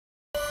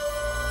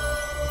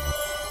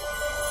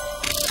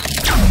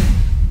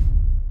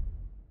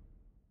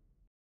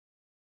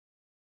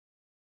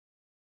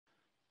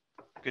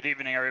Good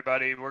evening,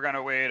 everybody. We're going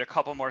to wait a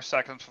couple more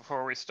seconds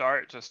before we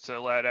start, just to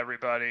let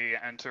everybody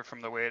enter from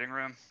the waiting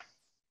room.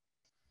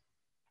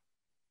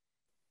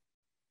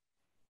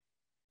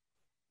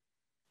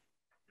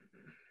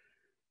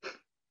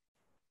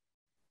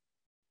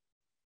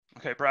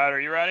 Okay, Brad, are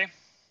you ready?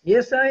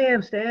 Yes, I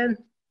am, Stan.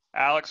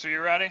 Alex, are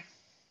you ready?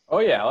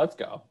 Oh yeah, let's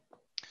go.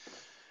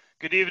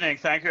 Good evening.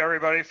 Thank you,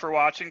 everybody, for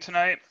watching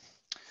tonight.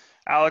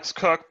 Alex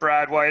Cook,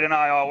 Brad White, and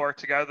I all work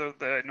together at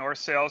the North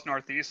Sales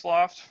Northeast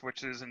Loft,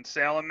 which is in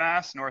Salem,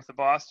 Mass, north of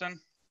Boston.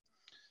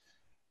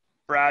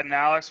 Brad and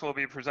Alex will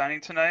be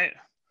presenting tonight.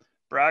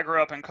 Brad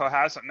grew up in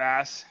Cohasset,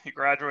 Mass. He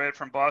graduated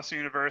from Boston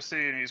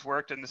University, and he's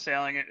worked in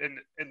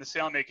the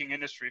sail-making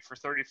industry for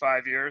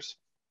 35 years.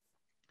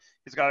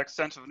 He's got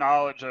extensive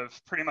knowledge of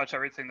pretty much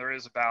everything there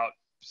is about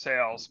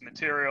sails,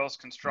 materials,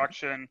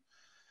 construction,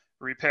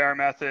 repair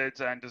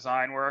methods, and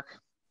design work.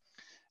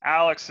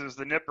 Alex is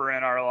the nipper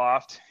in our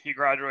loft. He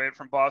graduated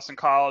from Boston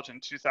College in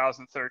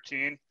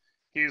 2013.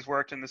 He's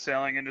worked in the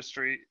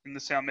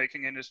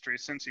sail-making industry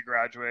since he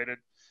graduated.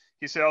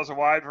 He sails a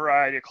wide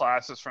variety of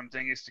classes from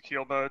dinghies to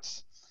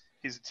keelboats.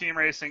 He's a team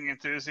racing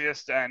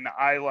enthusiast, and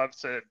I love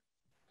to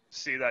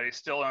see that he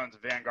still owns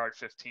a Vanguard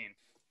 15.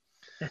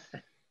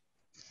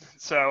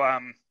 So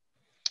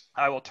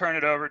I will turn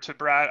it over to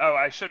Brad. Oh,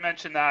 I should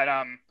mention that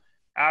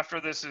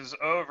after this is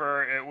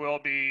over, it will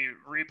be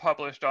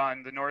republished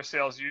on the North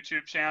Sales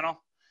YouTube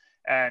channel.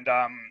 And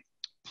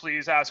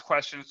please ask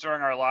questions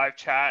during our live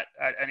chat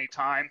at any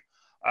time.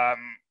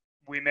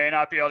 We may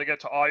not be able to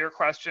get to all your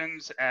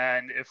questions,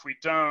 and if we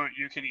don't,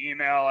 you can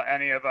email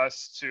any of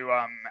us to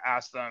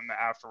ask them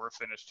after we're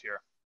finished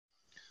here.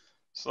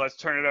 So let's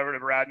turn it over to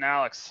Brad and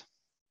Alex.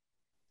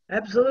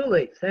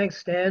 Absolutely. Thanks,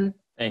 Stan.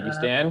 Thank you,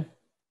 Stan.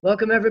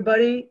 Welcome,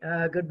 everybody.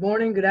 Good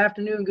morning, good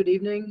afternoon, good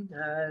evening.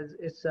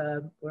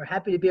 We're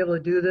happy to be able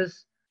to do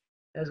this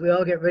as we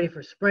all get ready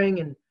for spring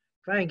and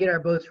try and get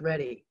our boats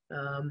ready.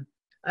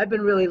 I've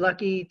been really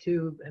lucky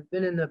to have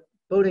been in the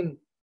boating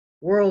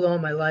world all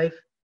my life,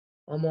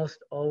 almost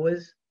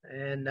always.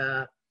 And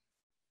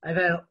I've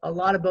had a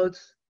lot of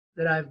boats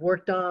that I've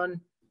worked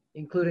on,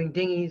 including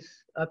dinghies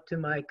up to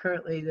my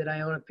currently that I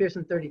own a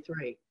Pearson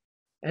 33.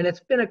 And it's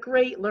been a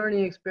great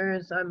learning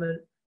experience. I'm a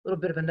little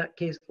bit of a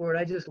nutcase for it.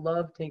 I just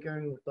love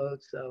tinkering with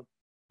boats, so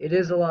it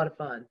is a lot of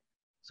fun.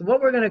 So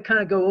what we're going to kind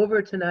of go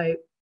over tonight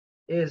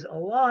is a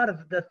lot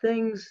of the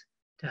things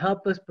to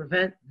help us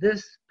prevent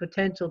this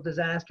potential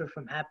disaster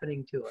from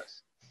happening to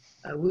us.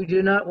 We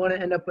do not want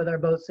to end up with our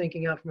boat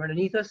sinking out from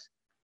underneath us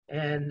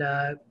and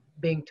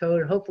being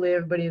towed. And hopefully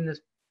everybody in this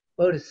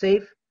boat is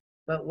safe,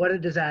 but what a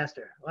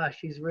disaster. Wow,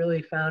 she's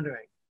really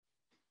foundering.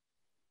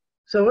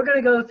 So we're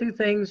going to go through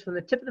things from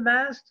the tip of the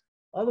mast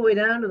all the way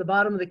down to the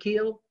bottom of the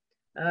keel.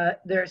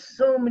 There are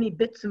so many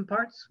bits and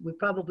parts, we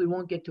probably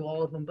won't get to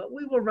all of them, but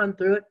we will run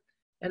through it.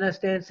 And as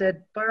Stan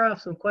said, fire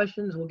off some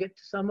questions, we'll get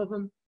to some of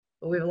them,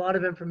 but we have a lot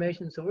of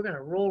information, so we're going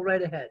to roll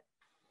right ahead.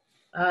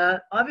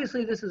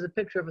 Obviously, this is a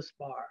picture of a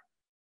spar,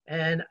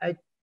 and I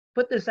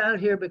put this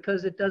out here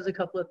because it does a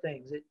couple of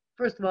things.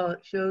 First of all,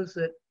 it shows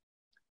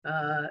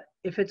that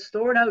if it's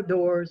stored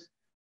outdoors,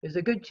 there's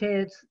a good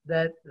chance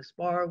that the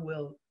spar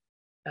will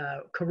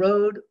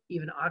corrode,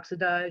 even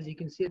oxidize. You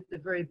can see at the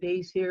very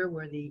base here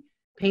where the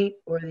paint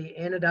or the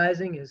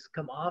anodizing has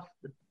come off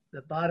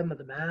the bottom of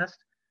the mast.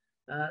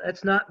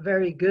 That's not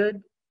very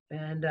good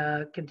and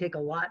can take a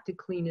lot to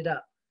clean it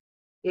up.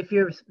 If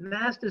your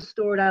mast is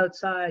stored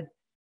outside,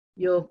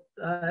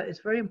 it's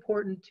very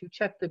important to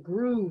check the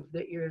groove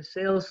that your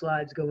sail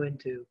slides go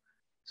into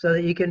so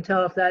that you can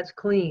tell if that's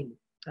clean.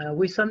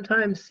 We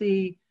sometimes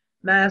see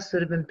masts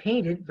that have been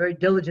painted very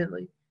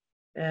diligently,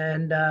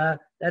 and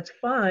that's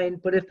fine,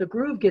 but if the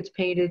groove gets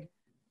painted,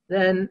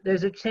 then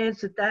there's a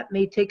chance that that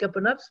may take up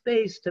enough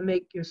space to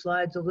make your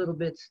slides a little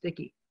bit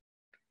sticky.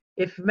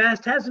 If your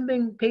mast hasn't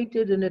been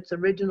painted in its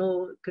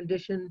original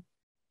condition,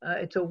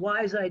 it's a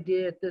wise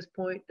idea at this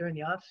point during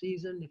the off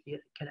season, if you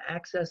can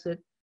access it,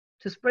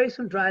 to spray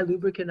some dry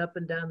lubricant up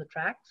and down the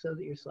track so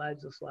that your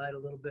slides will slide a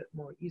little bit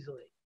more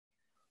easily.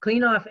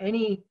 Clean off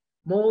any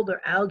mold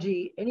or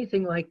algae,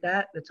 anything like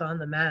that that's on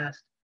the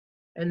mast,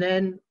 and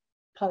then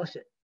polish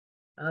it.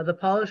 The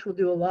polish will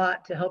do a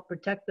lot to help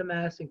protect the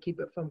mast and keep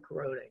it from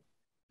corroding.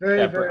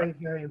 Very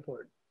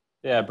important.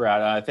 Yeah,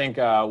 Brad, I think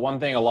one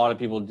thing a lot of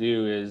people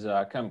do is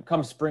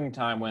come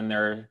springtime, when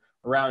they're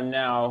around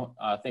now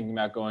thinking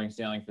about going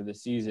sailing for the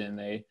season,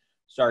 they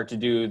start to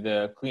do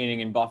the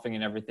cleaning and buffing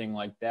and everything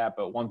like that.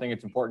 But one thing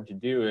it's important to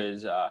do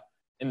is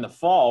in the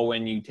fall,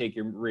 when you take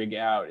your rig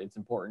out, it's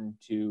important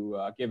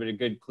to give it a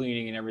good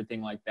cleaning and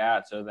everything like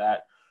that, so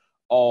that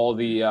all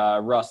the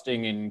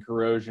rusting and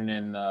corrosion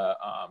and the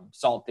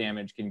salt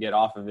damage can get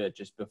off of it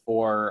just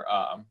before,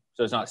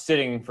 so it's not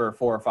sitting for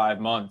 4 or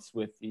 5 months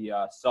with the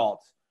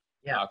salt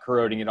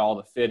corroding at all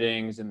the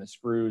fittings and the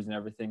screws and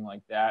everything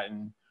like that.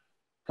 And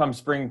come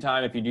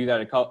springtime, if you do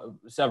that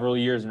several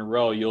years in a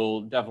row,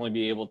 you'll definitely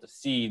be able to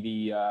see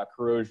the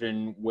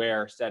corrosion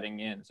wear setting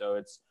in. So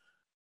you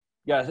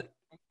got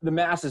to the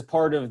mast is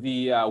part of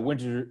the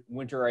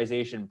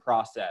winterization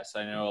process.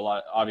 I know a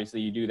lot,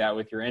 obviously you do that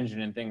with your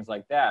engine and things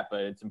like that,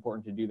 but it's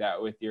important to do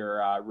that with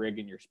your rig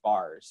and your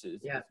spars.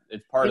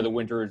 It's part of the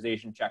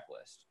winterization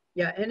checklist.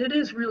 Yeah, and it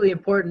is really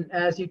important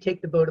as you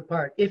take the boat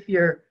apart. If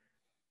you're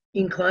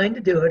inclined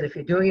to do it, if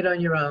you're doing it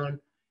on your own,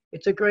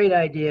 it's a great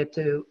idea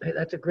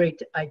that's a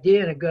great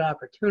idea and a good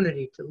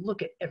opportunity to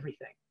look at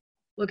everything.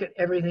 Look at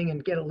everything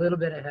and get a little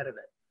bit ahead of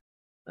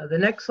it. The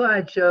next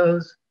slide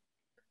shows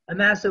a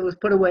mast that was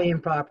put away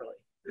improperly.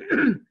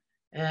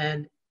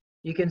 And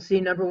you can see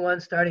number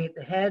one, starting at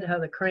the head, how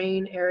the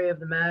crane area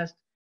of the mast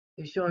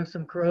is showing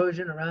some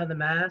corrosion around the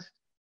mast.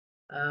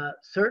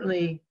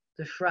 Certainly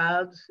the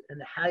shrouds and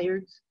the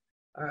halyards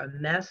are a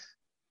mess.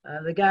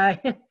 The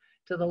guy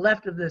to the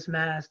left of this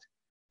mast,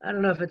 I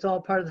don't know if it's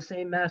all part of the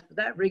same mast, but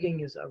that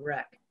rigging is a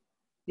wreck.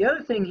 The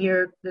other thing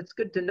here that's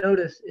good to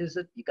notice is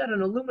that you got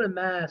an aluminum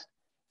mast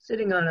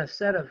sitting on a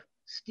set of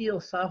steel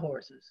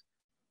sawhorses.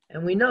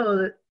 And we know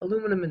that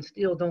aluminum and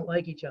steel don't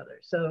like each other.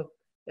 So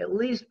at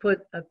least put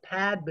a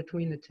pad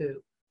between the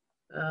two.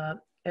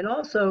 And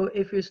also,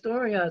 if you're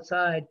storing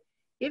outside,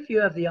 if you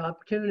have the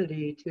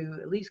opportunity to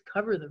at least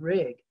cover the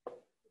rig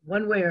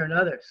one way or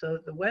another so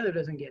that the weather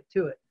doesn't get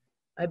to it.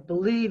 I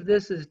believe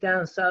this is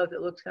down south.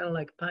 It looks kind of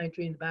like a pine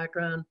tree in the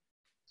background.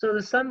 So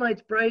the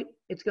sunlight's bright.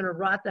 It's going to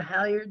rot the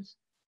halyards,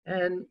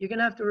 and you're going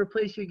to have to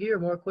replace your gear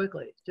more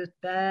quickly. It's just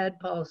bad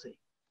policy.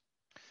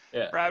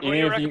 Yeah. Brad, what do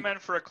you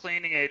recommend for a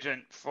cleaning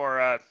agent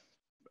for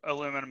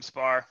aluminum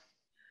spar?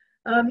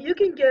 You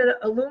can get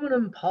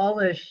aluminum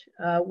polish,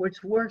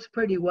 which works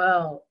pretty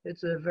well.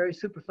 It's a very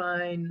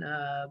superfine.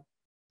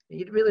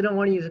 You really don't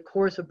want to use a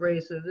coarse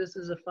abrasive. This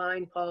is a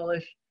fine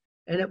polish,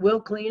 and it will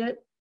clean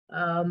it.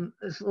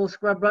 This little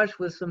scrub brush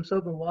with some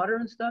soap and water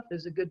and stuff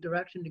is a good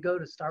direction to go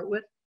to start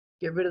with.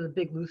 Get rid of the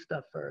big loose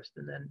stuff first,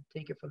 and then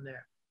take it from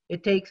there.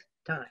 It takes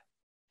time.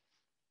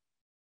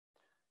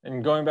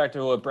 And going back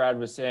to what Brad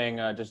was saying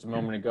just a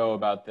moment ago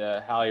about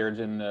the halyards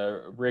and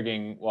the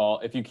rigging, well,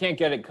 if you can't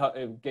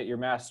get your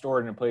mast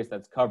stored in a place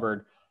that's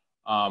covered,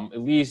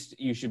 at least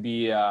you should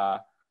be,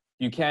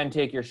 you can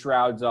take your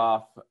shrouds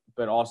off,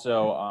 but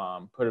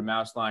also put a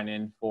mouse line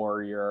in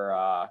for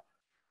your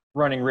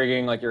running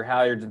rigging, like your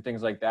halyards and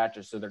things like that,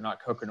 just so they're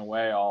not cooking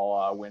away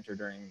all winter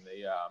during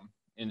the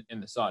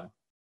in the sun.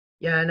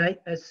 Yeah, and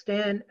as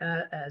Stan,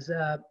 as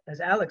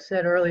Alex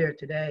said earlier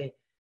today,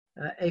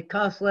 it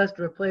costs less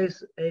to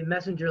replace a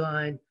messenger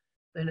line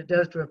than it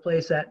does to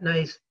replace that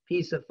nice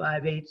piece of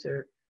 5/8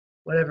 or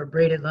whatever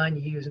braided line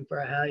you're using for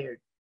a halyard.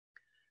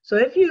 So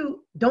if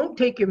you don't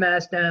take your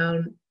mast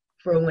down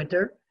for a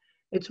winter,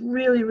 it's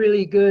really,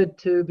 really good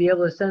to be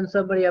able to send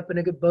somebody up in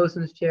a good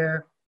bosun's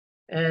chair,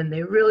 and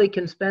they really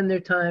can spend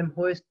their time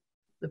hoist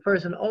the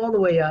person all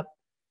the way up,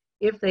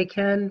 if they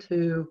can,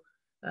 to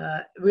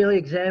really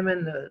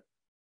examine the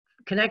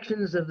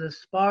connections of the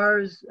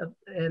spars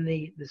and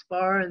the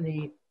spar and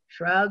the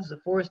shrouds, the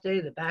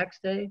forestay, the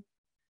backstay.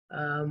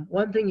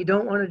 One thing you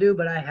don't want to do,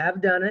 but I have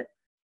done it,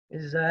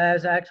 is I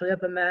was actually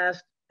up a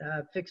mast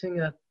fixing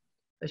a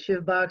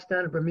shiv box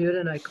down in Bermuda,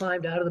 and I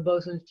climbed out of the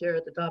bosun's chair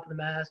at the top of the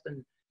mast,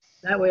 and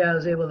that way I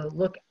was able to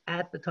look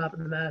at the top of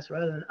the mast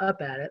rather than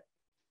up at it.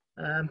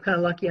 I'm kind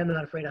of lucky I'm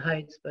not afraid of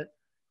heights, but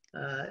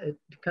it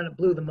kind of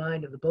blew the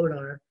mind of the boat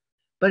owner.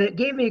 But it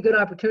gave me a good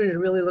opportunity to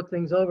really look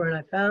things over, and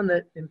I found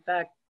that, in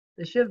fact,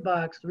 the shiv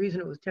box, the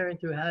reason it was tearing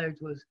through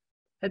halyards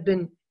had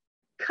been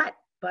cut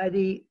by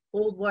the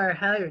old wire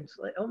halyards,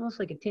 almost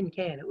like a tin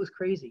can. It was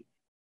crazy.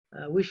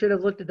 We should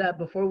have looked at that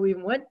before we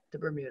even went to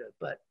Bermuda.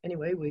 But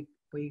anyway, we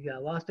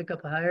lost a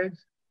couple of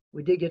halyards.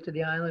 We did get to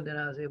the island, and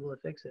I was able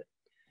to fix it.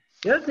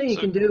 The other thing you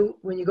can do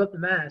when you go up the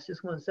mast,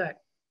 just one sec,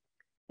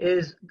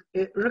 is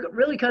it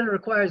really kind of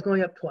requires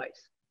going up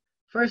twice.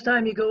 First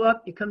time you go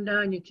up, you come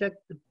down, you check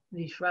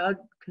the shroud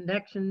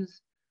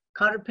connections,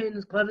 cotter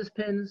pins, clevis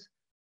pins,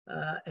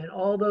 and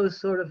all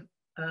those sort of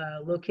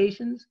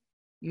locations.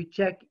 You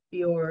check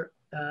your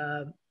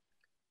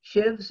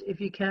shivs if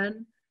you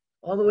can,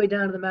 all the way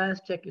down to the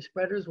mast. Check your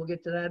spreaders. We'll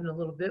get to that in a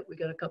little bit. We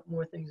got a couple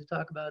more things to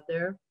talk about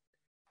there.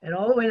 And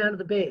all the way down to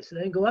the base.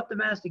 And then go up the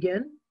mast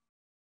again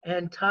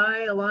and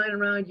tie a line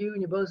around you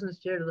and your bosun's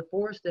chair to the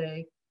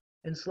forestay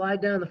and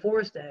slide down the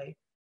forestay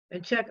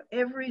and check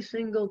every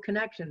single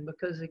connection,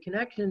 because the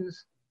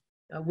connections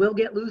will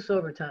get loose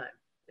over time.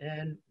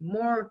 And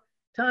more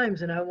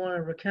times than I want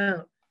to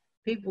recount,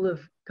 people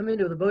have come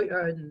into the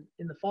boatyard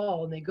in the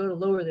fall, and they go to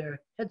lower their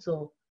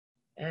headsail,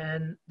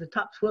 and the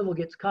top swivel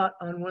gets caught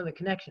on one of the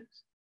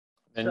connections.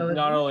 And so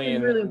not only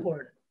it's really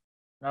important.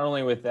 Not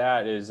only with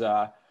that is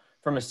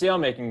from a sail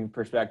making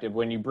perspective,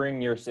 when you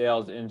bring your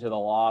sails into the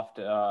loft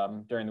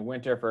during the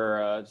winter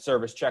for a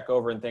service check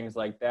over and things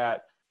like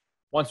that,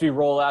 once we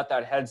roll out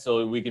that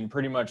headsail, we can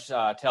pretty much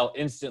tell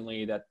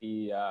instantly that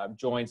the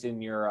joints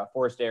in your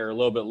forestay are a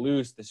little bit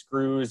loose, the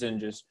screws and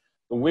just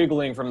the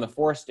wiggling from the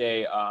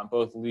forestay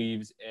both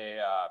leaves a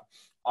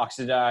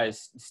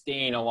oxidized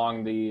stain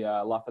along the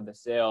luff of the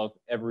sail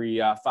every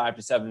 5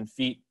 to 7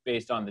 feet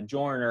based on the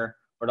joiner,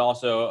 but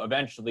also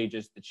eventually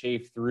just the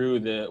chafe through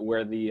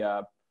where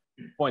the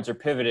points are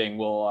pivoting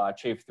will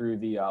chafe through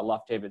the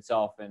luff tape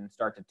itself and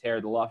start to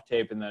tear the luff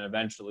tape, and then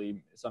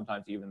eventually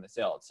sometimes even the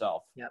sail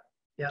itself. Yep.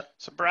 Yep.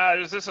 So Brad,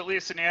 is this at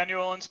least an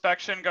annual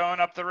inspection going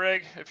up the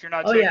rig if you're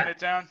not Oh, taking yeah. it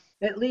down?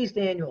 At least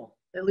annual.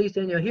 At least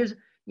annual. Here's,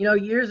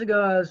 years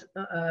ago I was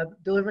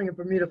delivering a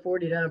Bermuda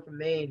 40 down from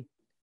Maine,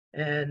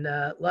 and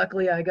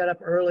luckily I got up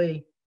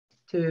early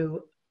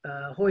to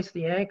hoist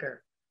the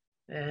anchor.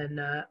 And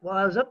while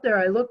I was up there,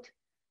 I looked,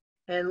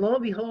 and lo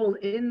and behold,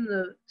 in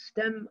the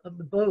stem of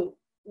the boat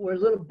were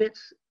little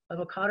bits of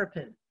a cotter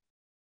pin.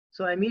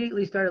 So I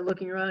immediately started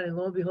looking around, and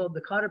lo and behold,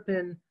 the cotter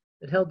pin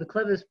that held the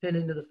clevis pin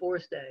into the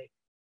forestay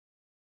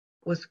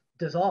was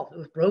dissolved. It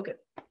was broken.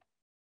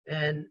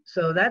 And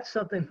so that's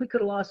something we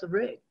could have lost the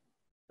rig.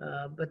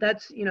 But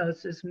that's,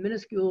 it's this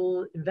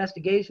minuscule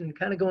investigation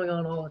kind of going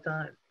on all the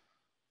time.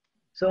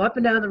 So up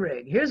and down the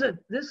rig.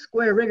 This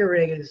square rigger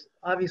rig is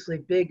obviously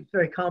big, it's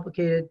very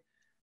complicated.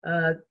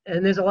 And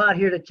there's a lot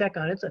here to check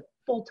on. It's a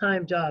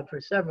full-time job for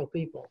several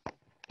people.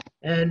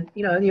 And,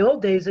 in the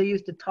old days, they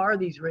used to tar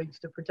these rigs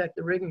to protect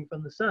the rigging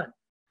from the sun.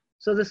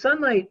 So the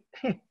sunlight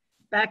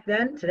back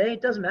then, today,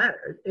 it doesn't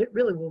matter. It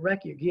really will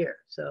wreck your gear.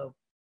 So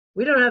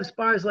we don't have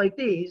spars like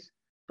these,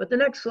 but the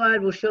next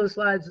slide will show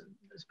spars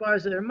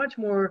that are much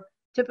more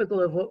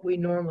typical of what we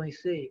normally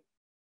see.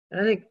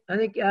 And I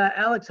think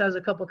Alex has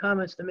a couple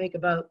comments to make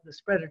about the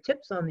spreader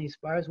tips on these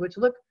spars, which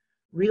look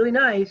really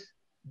nice,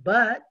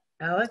 but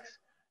Alex?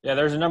 Yeah,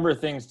 there's a number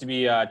of things to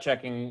be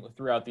checking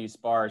throughout these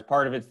spars.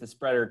 Part of it's the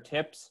spreader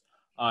tips.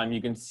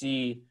 You can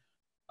see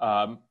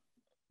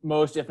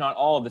most, if not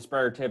all, of the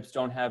spreader tips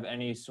don't have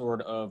any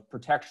sort of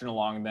protection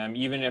along them.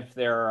 Even if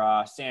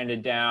they're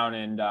sanded down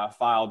and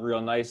filed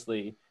real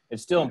nicely,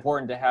 it's still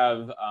important to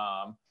have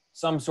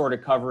some sort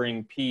of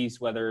covering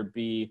piece, whether it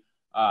be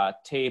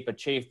tape, a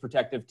chafe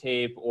protective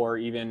tape, or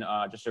even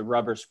just a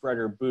rubber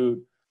spreader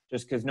boot,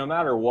 just because no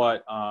matter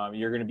what,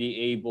 you're going to be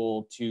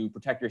able to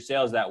protect your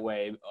sails that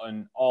way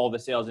on all the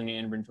sails in your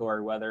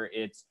inventory, whether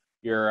it's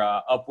your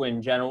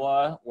upwind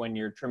Genoa when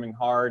you're trimming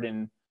hard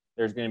and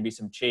there's going to be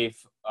some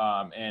chafe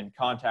and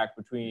contact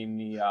between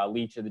the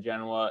leech of the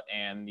Genoa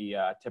and the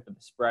tip of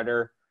the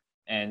spreader.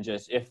 And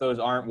just if those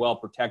aren't well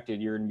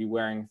protected, you're going to be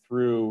wearing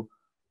through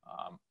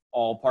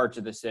all parts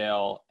of the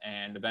sail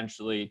and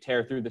eventually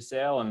tear through the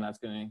sail, and that's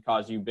going to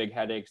cause you big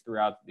headaches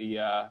throughout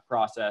the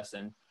process.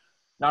 And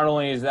not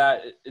only is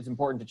that, it's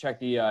important to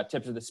check the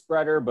tips of the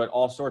spreader, but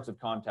all sorts of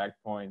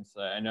contact points.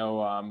 I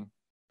know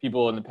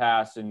people in the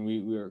past, and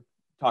we were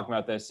talking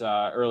about this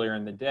earlier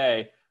in the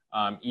day,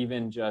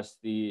 even just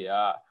the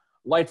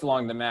lights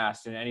along the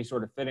mast and any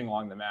sort of fitting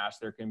along the mast,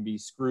 there can be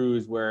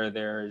screws where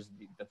there's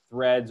the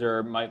threads,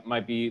 or there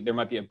might be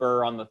a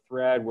burr on the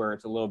thread where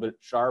it's a little bit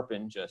sharp,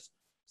 and just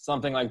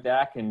something like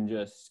that can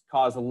just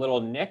cause a little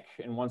nick.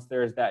 And once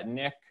there's that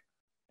nick,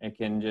 it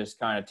can just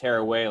kind of tear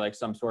away like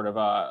some sort of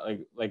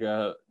like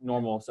a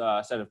normal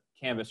set of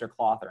canvas or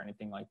cloth or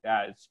anything like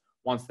that. It's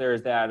once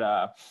there's that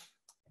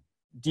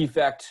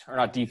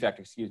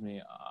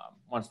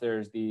once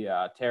there's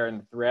the tear in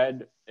the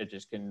thread, it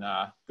just can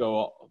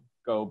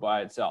go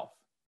by itself.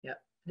 Yeah.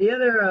 The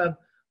other,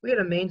 we had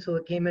a mainsail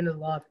that came into the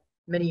loft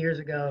many years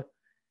ago,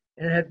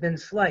 and it had been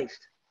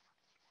sliced,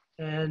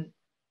 and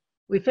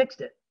we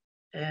fixed it.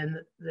 And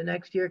the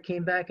next year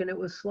came back and it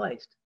was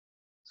sliced.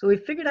 So we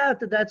figured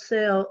out that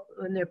sail,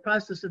 in their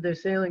process of their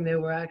sailing, they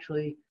were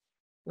actually,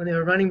 when they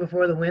were running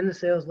before the wind, the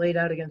sails laid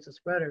out against the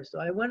spreader. So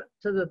I went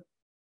to the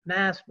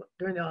mast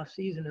during the off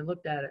season and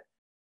looked at it,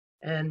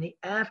 and the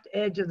aft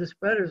edge of the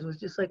spreaders was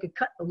just like a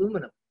cut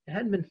aluminum. It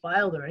hadn't been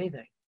filed or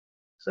anything.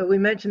 So we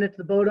mentioned it to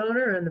the boat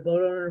owner, and the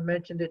boat owner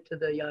mentioned it to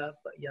the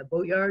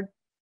boat yard.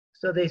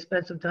 So they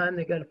spent some time,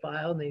 they got a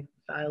file, and they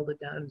filed it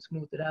down and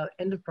smoothed it out.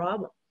 End of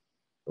problem.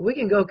 But we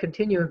can go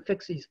continue and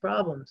fix these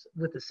problems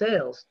with the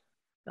sails,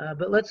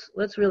 but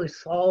let's really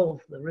solve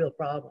the real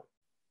problem.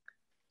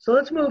 So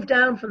let's move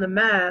down from the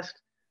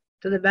mast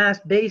to the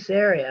mast base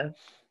area.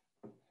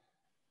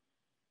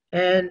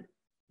 And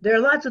there are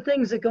lots of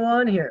things that go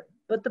on here.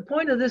 But the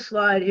point of this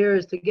slide here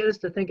is to get us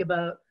to think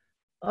about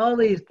all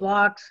these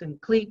blocks and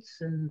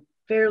cleats and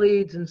fair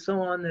leads and so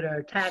on that are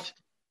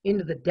attached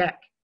into the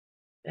deck.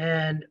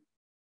 And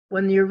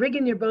when you're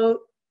rigging your boat,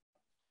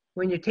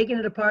 when you're taking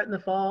it apart in the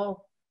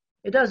fall,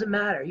 it doesn't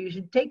matter. You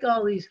should take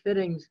all these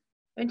fittings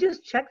and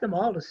just check them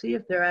all to see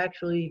if they're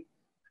actually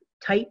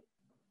tight,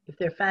 if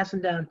they're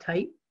fastened down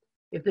tight.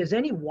 If there's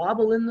any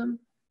wobble in them,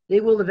 they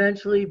will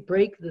eventually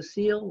break the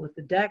seal with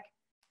the deck,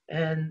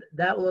 and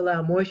that will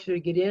allow moisture to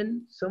get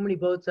in. So many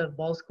boats have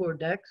balsa core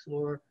decks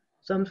or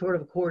some sort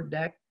of a cord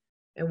deck.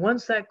 And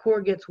once that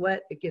core gets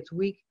wet, it gets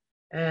weak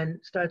and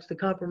starts to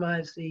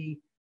compromise the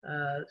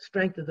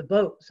strength of the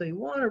boat. So you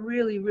want to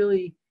really,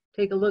 really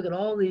take a look at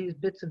all these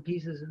bits and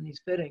pieces in these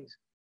fittings.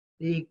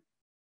 The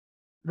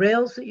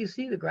rails that you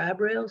see, the grab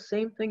rails,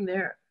 same thing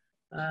there.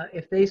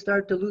 If they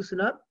start to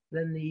loosen up,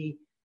 then the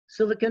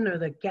silicon or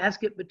the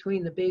gasket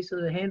between the base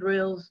of the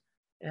handrails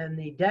and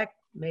the deck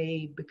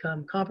may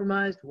become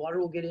compromised. Water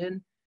will get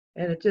in,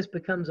 and it just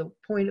becomes a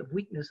point of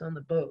weakness on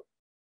the boat.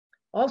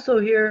 Also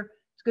here,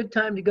 it's a good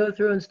time to go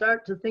through and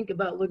start to think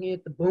about looking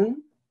at the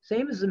boom.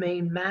 Same as the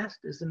main mast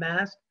is the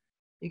mast.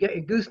 You got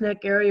your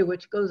gooseneck area,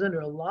 which goes under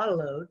a lot of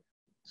load.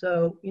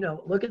 So, you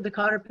know, look at the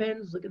cotter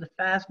pins, look at the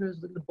fasteners,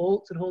 look at the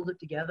bolts that hold it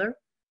together.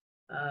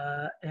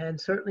 And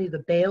certainly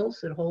the bales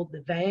that hold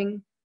the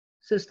vang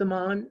system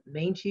on,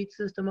 main sheet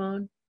system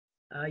on,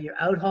 your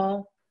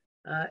outhaul.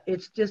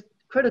 It's just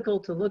critical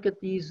to look at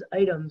these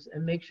items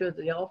and make sure that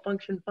they all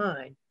function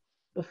fine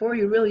before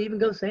you really even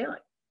go sailing,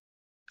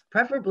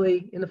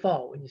 preferably in the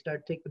fall when you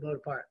start to take the boat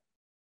apart.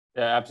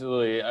 Yeah,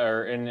 absolutely.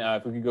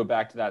 If we could go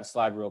back to that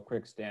slide real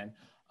quick, Stan.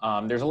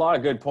 There's a lot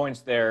of good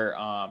points there.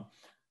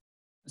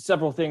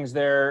 Several things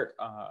there.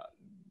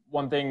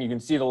 One thing, you can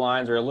see the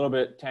lines are a little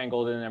bit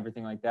tangled and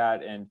everything like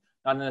that, and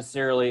not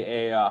necessarily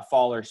a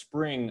fall or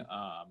spring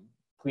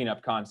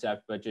cleanup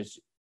concept, but just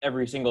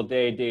every single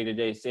day,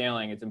 day-to-day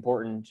sailing, it's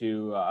important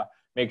to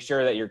make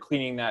sure that you're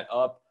cleaning that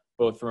up,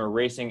 both from a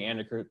racing and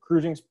a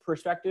cruising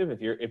perspective.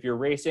 If you're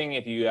racing,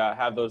 if you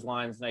have those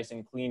lines nice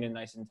and clean and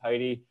nice and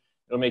tidy,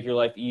 it'll make your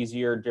life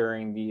easier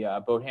during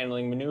the boat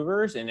handling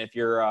maneuvers. And if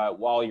you're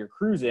while you're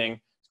cruising,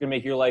 it's going to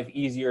make your life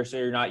easier so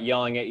you're not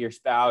yelling at your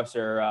spouse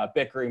or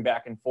bickering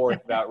back and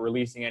forth about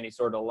releasing any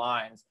sort of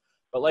lines.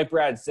 But like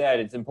Brad said,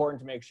 it's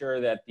important to make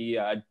sure that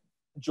the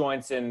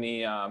joints and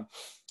the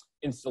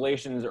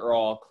installations are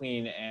all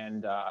clean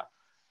and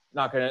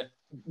not going to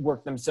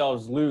work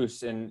themselves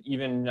loose. And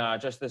even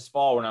just this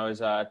fall, when I was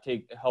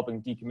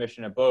helping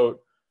decommission a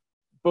boat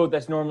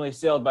that's normally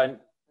sailed by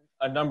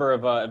a number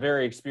of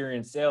very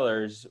experienced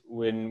sailors,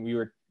 when we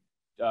were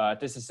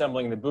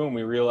disassembling the boom,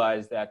 we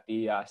realized that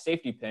the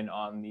safety pin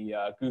on the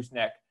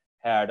gooseneck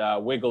had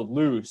wiggled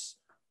loose.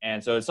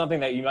 And so it's something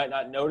that you might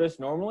not notice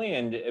normally,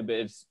 and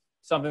it's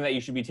something that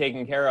you should be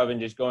taking care of and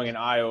just going an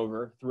eye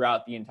over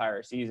throughout the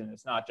entire season.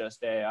 It's not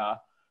just a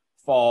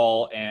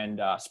fall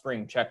and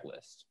spring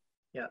checklist.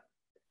 Yeah.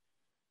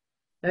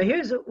 Now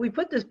we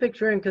put this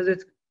picture in because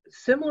it's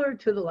similar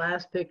to the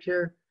last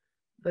picture,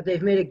 but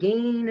they've made a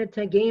game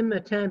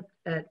attempt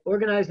at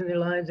organizing their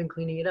lines and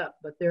cleaning it up.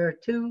 But there are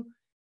two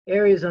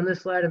areas on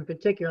this slide in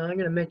particular. I'm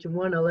going to mention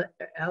one, I'll let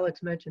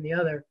Alex mention the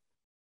other.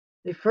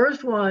 The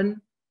first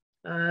one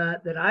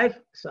that I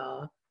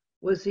saw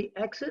was the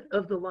exit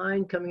of the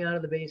line coming out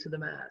of the base of the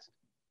mast.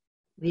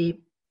 The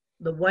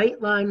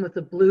white line with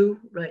the blue,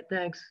 right,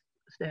 thanks,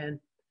 Stan,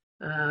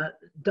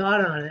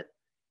 dot on it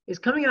is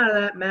coming out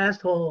of that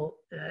mast hole,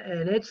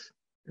 and it's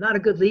not a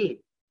good lead.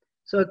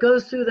 So it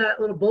goes through that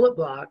little bullet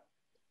block,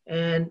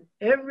 and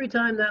every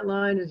time that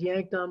line is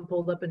yanked on,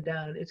 pulled up and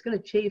down, it's going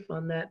to chafe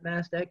on that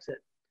mast exit.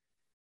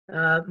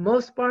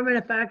 Most spar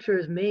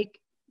manufacturers make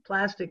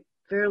plastic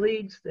fair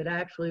leads that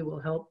actually will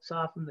help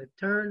soften the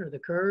turn or the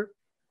curve.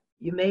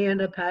 You may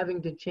end up having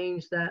to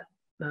change that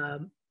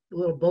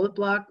little bullet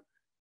block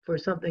for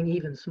something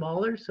even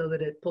smaller so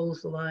that it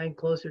pulls the line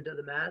closer to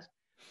the mast.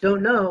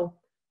 Don't know,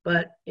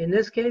 but in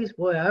this case,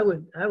 boy, I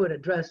would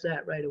address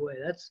that right away.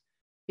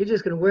 You're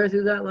just going to wear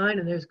through that line,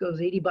 and there goes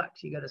 $80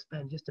 you got to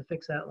spend just to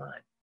fix that line.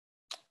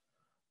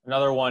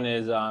 Another one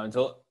is it's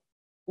a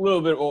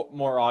little bit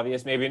more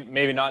obvious,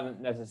 maybe not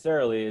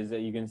necessarily, is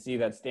that you can see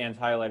that Stan's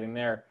highlighting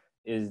there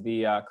is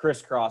the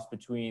crisscross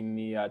between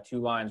the two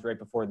lines right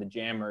before the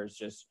jammers,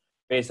 just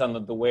based on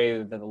the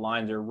way that the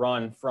lines are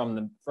run from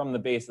the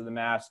base of the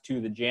mast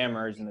to the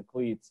jammers and the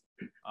cleats,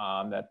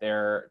 that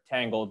they're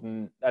tangled.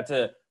 And that's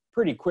a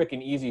pretty quick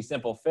and easy,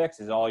 simple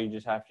fix. Is all you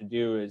just have to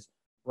do is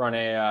run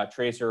a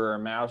tracer or a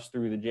mouse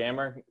through the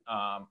jammer,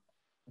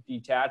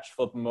 detach,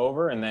 flip them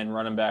over, and then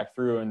run them back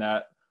through, and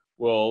that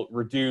will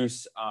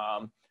reduce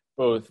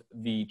both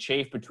the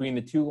chafe between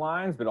the two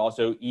lines, but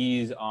also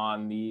ease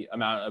on the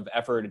amount of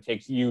effort it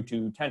takes you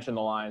to tension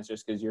the lines,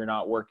 just because you're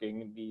not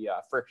working the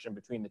friction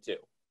between the two.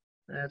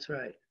 That's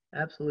right.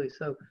 Absolutely.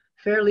 So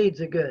fair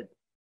leads are good.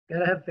 Got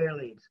to have fair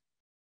leads.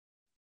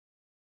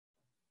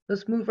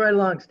 Let's move right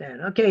along,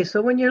 Stan. Okay,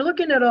 so when you're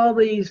looking at all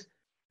these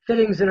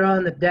fittings that are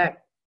on the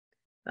deck,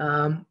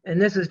 and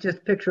this is just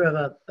a picture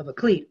of a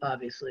cleat,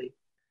 obviously.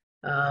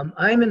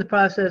 I'm in the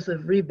process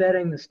of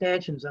rebedding the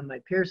stanchions on my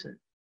Pearson.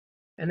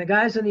 And the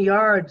guys in the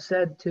yard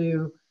said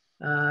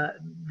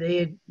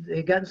they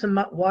gotten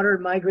some water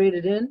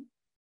migrated in.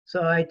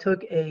 So I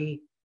took a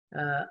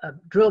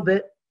drill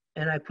bit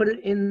and I put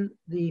it in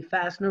the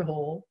fastener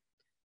hole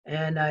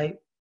and I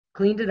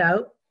cleaned it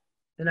out.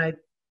 Then I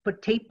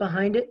put tape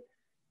behind it.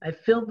 I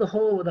filled the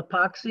hole with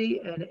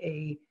epoxy and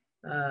a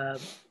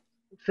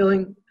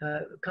filling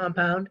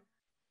compound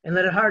and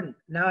let it harden.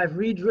 Now I've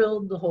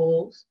re-drilled the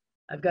holes.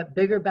 I've got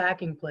bigger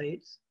backing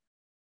plates.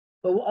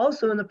 But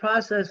also in the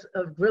process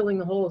of drilling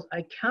the holes,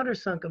 I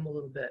countersunk them a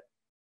little bit.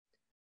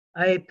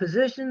 I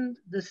positioned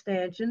the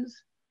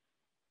stanchions,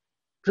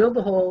 drilled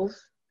the holes,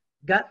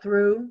 got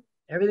through,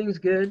 everything's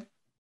good.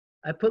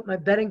 I put my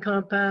bedding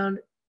compound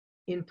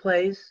in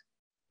place,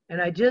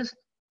 and I just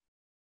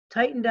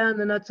tightened down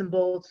the nuts and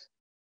bolts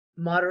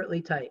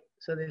moderately tight.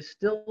 So there's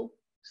still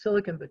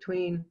silicone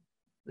between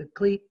the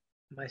cleat,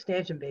 my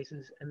stanchion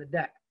bases, and the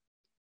deck.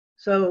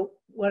 So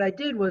what I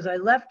did was I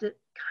left it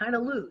kind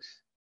of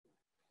loose.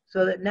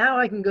 so that now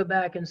I can go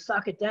back and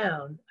suck it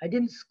down. I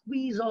didn't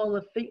squeeze all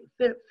the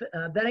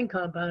bedding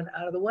compound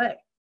out of the way.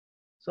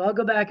 So I'll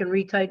go back and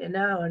retighten it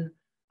now, and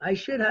I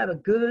should have a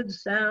good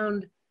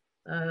sound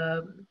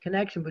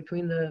connection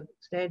between the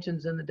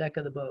stanchions and the deck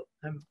of the boat.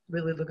 I'm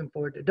really looking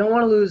forward to it. Don't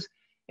want to lose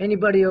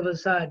anybody over the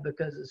side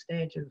because the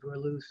stanchions were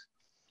loose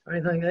or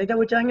anything like that,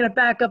 which I'm going to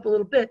back up a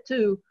little bit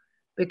too,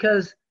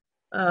 because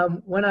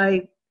when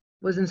I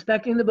was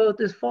inspecting the boat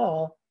this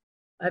fall,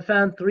 I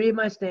found 3 of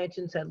my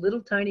stanchions had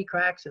little tiny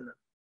cracks in them.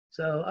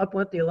 So up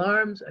went the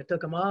alarms, I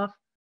took them off,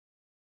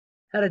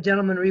 had a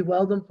gentleman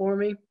re-weld them for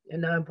me,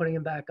 and now I'm putting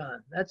them back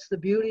on. That's the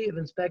beauty of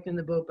inspecting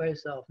the boat by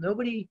yourself.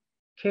 Nobody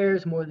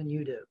cares more than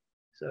you do.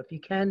 So if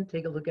you can,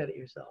 take a look at it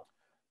yourself.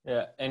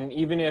 Yeah, and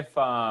even if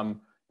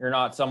you're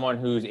not someone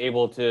who's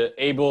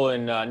able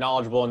and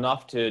knowledgeable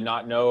enough to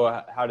not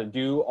know how to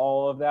do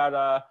all of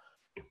that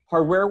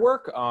hardware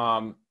work,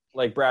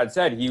 like Brad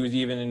said, he was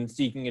even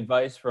seeking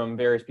advice from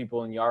various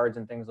people in yards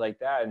and things like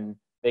that, and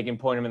they can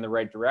point him in the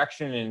right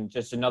direction, and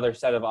just another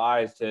set of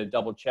eyes to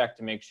double check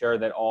to make sure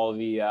that all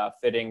the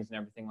fittings and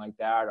everything like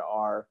that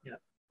are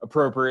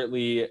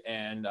appropriately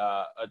and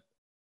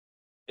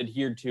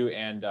adhered to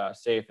and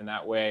safe. And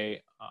that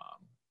way,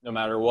 no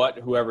matter what,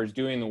 whoever's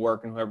doing the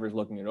work and whoever's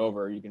looking it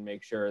over, you can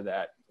make sure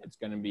that it's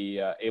going to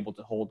be able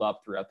to hold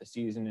up throughout the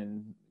season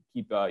and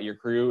keep your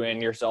crew and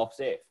yourself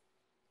safe.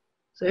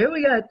 So here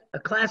we got a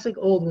classic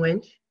old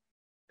winch.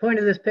 Point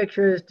of this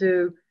picture is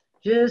to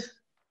just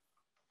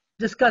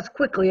discuss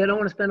quickly. I don't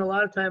want to spend a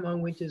lot of time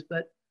on winches,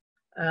 but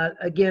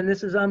again,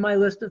 this is on my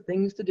list of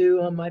things to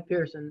do on my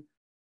Pearson.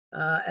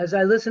 As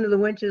I listened to the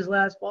winches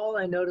last fall,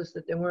 I noticed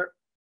that they weren't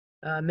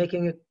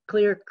making a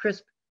clear,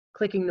 crisp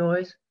clicking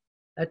noise.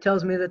 That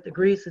tells me that the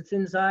grease that's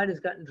inside has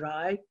gotten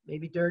dry,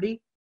 maybe dirty.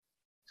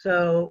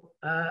 So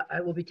I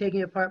will be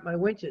taking apart my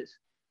winches.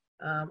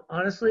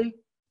 Honestly,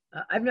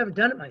 I've never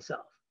done it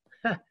myself.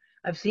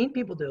 I've seen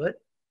people do it,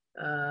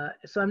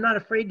 so I'm not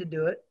afraid to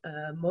do it.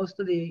 Most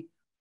of the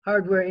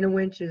hardware in a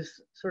winch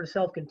is sort of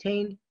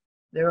self-contained.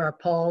 There are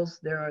pawls,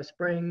 there are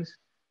springs.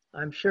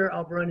 I'm sure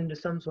I'll run into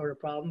some sort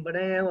of problem, but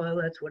well,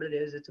 that's what it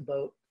is. It's a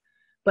boat.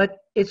 But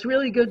it's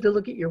really good to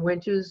look at your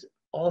winches.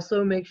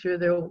 Also make sure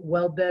they're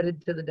well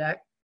bedded to the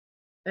deck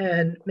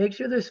and make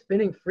sure they're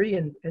spinning free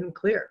and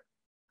clear.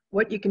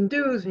 What you can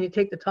do is when you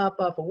take the top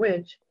off a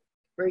winch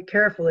very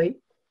carefully,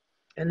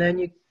 and then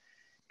you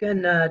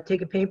can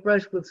take a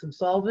paintbrush with some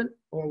solvent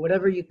or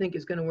whatever you think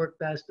is going to work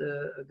best,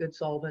 a good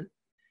solvent.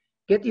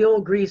 Get the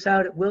old grease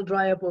out. It will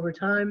dry up over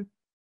time.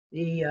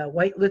 The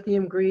white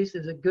lithium grease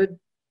is a good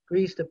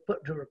grease to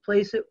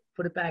replace it.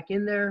 Put it back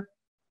in there.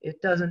 It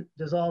doesn't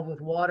dissolve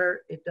with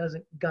water. It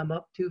doesn't gum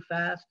up too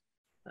fast.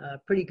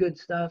 Pretty good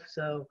stuff.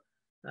 So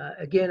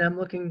again, I'm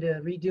looking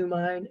to redo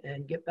mine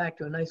and get back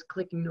to a nice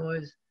clicking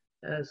noise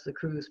as the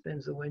crew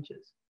spins the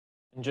winches.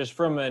 And just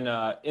from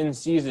an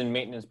in-season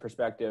maintenance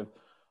perspective,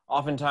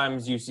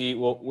 oftentimes you see,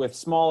 well, with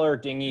smaller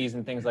dinghies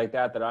and things like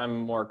that I'm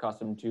more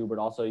accustomed to, but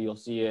also you'll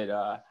see it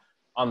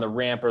on the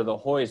ramp or the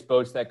hoist,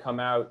 boats that come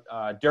out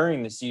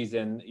during the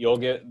season. They'll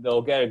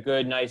get a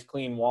good, nice,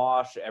 clean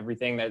wash.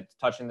 Everything that's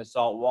touching the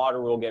salt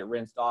water will get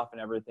rinsed off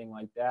and everything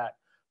like that.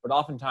 But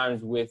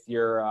oftentimes with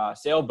your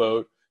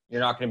sailboat,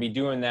 you're not going to be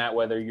doing that,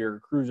 whether you're a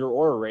cruiser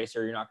or a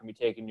racer. You're not going to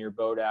be taking your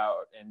boat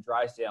out and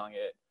dry sailing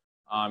it.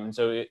 And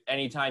so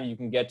anytime you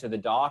can get to the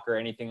dock or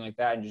anything like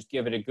that and just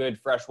give it a good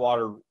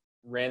freshwater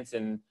rinse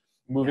and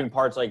moving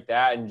parts like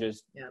that, and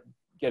just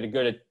get a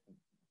good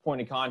point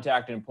of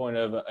contact and point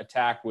of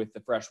attack with the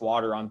fresh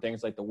water on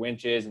things like the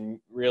winches, and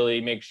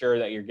really make sure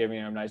that you're giving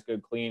them a nice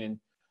good clean. And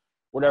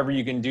whatever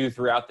you can do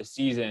throughout the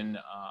season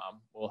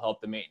will help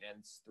the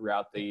maintenance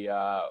throughout the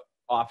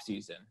off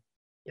season.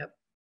 Yep.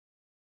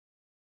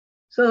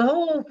 So the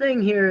whole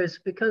thing here is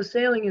because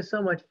sailing is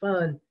so much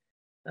fun.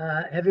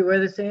 Heavy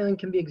weather sailing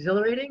can be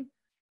exhilarating,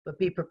 but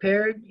be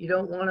prepared. You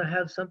don't want to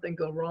have something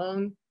go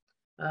wrong.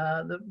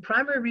 The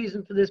primary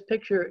reason for this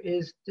picture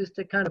is just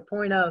to kind of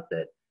point out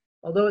that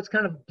although it's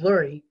kind of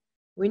blurry,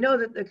 we know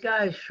that the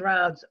guy's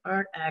shrouds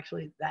aren't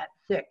actually that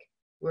thick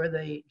where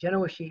the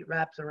Genoa sheet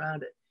wraps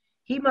around it.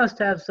 He must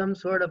have some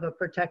sort of a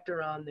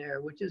protector on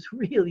there, which is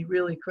really,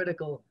 really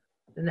critical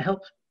and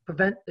helps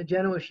prevent the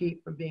Genoa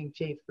sheet from being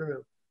chafed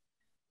through.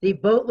 The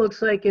boat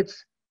looks like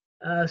it's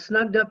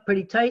snugged up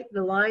pretty tight.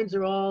 The lines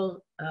are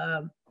all,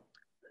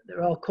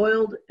 they're all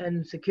coiled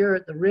and secure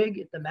at the rig,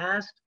 at the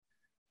mast.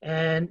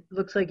 And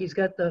looks like he's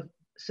got the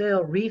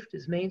sail reefed,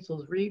 his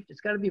mainsail's reefed. It's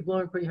got to be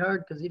blowing pretty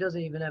hard because he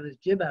doesn't even have his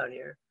jib out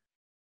here.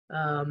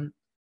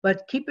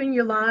 But keeping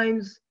your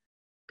lines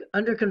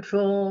under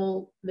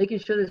control, making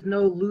sure there's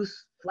no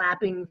loose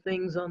flapping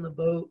things on the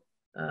boat,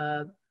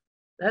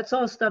 that's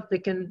all stuff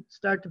that can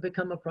start to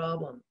become a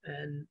problem.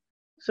 And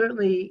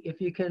certainly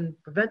if you can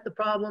prevent the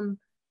problem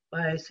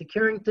by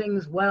securing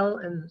things well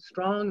and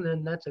strong,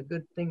 then that's a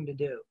good thing to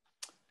do.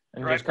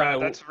 And right, Brad,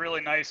 that's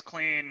really nice,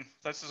 clean.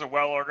 This is a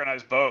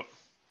well-organized boat.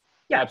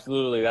 Yeah,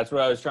 absolutely. That's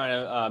what I was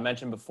trying to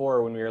mention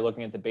before when we were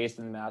looking at the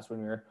basin mast, when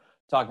we were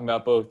talking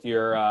about both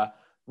your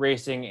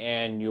racing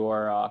and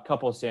your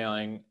couple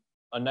sailing.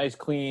 A nice,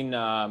 clean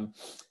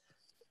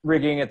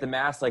rigging at the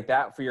mast like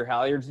that for your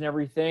halyards and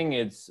everything,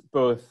 it's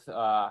both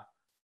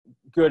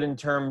good in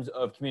terms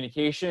of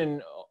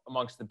communication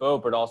amongst the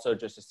boat, but also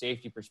just a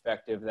safety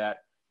perspective that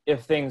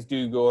if things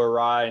do go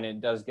awry and it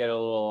does get a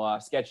little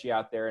sketchy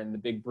out there in the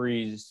big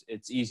breeze,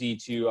 it's easy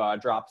to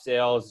drop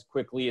sails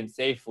quickly and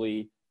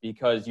safely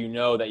because you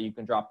know that you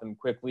can drop them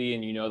quickly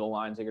and you know the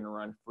lines are going to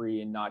run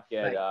free and not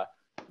get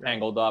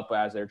tangled up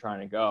as they're trying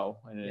to go.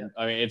 And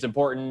I mean, it's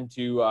important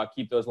to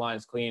keep those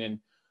lines clean. And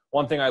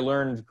one thing I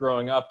learned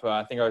growing up,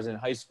 I think I was in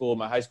high school,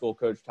 my high school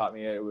coach taught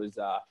me it was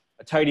a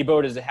tidy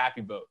boat is a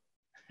happy boat.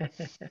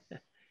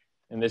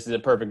 And this is a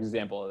perfect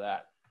example of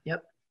that.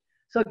 Yep.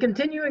 So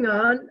continuing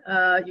on,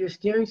 your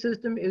steering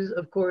system is,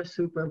 of course,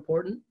 super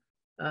important.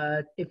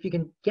 If you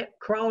can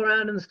crawl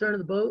around in the stern of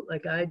the boat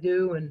like I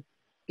do and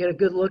get a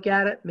good look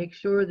at it, make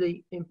sure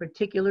in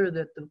particular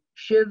that the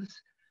shivs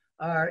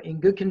are in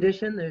good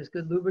condition. There's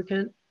good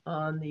lubricant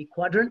on the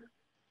quadrant.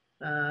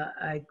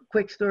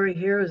 Quick story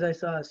here is I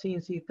saw a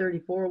CNC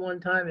 34 one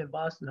time in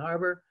Boston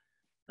Harbor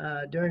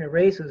during a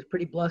race. It was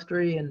pretty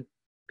blustery and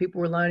people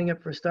were lining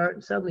up for a start,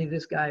 and suddenly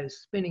this guy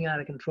is spinning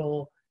out of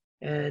control.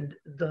 And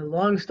the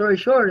long story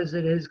short is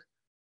that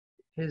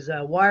his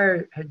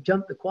wire had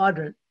jumped the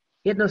quadrant.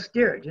 He had no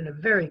steerage in a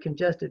very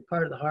congested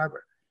part of the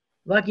harbor.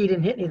 Lucky he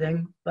didn't hit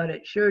anything, but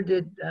it sure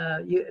did.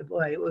 It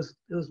was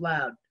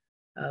loud.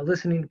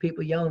 Listening to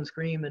people yell and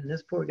scream, and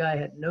this poor guy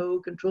had no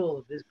control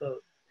of his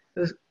boat. It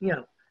was,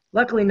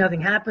 luckily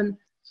nothing happened,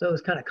 so it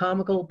was kind of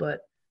comical,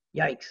 but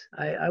yikes,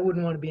 I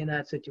wouldn't want to be in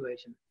that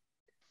situation.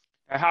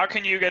 How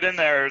can you get in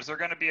there? Is there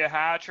going to be a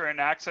hatch or an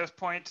access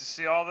point to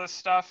see all this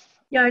stuff?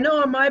 Yeah, I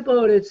know on my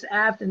boat it's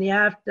aft in the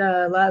aft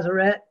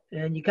lazarette,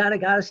 and you kind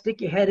of got to stick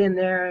your head in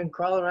there and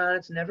crawl around.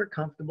 It's never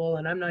comfortable,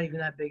 and I'm not even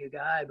that big a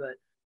guy, but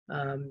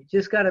you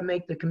just got to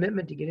make the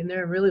commitment to get in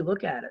there and really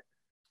look at it.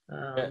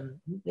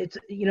 It's,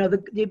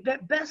 the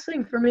best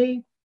thing for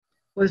me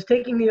was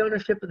taking the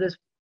ownership of this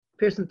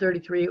Pearson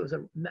 33. It was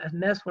a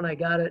mess when I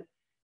got it,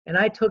 and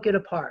I took it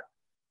apart.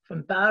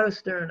 From bow to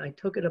stern, I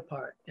took it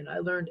apart, and I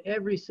learned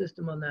every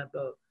system on that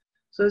boat.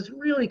 So it's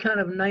really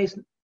kind of nice,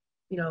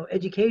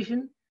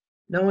 education,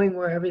 knowing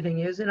where everything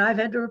is. And I've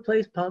had to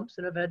replace pumps,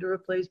 and I've had to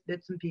replace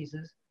bits and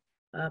pieces,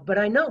 but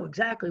I know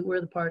exactly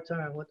where the parts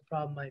are and what the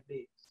problem might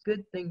be. It's a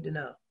good thing to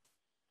know.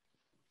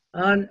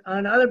 On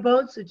other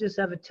boats that just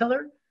have a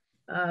tiller,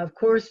 of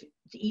course,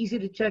 it's easy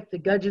to check the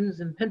gudgeons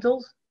and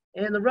pintles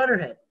and the rudder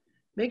head.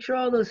 Make sure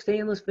all those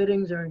stainless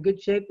fittings are in good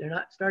shape. They're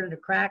not starting to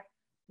crack.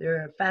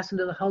 They're fastened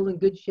to the hull in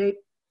good shape.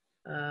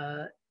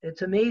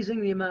 It's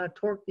amazing the amount of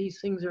torque these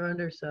things are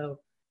under, so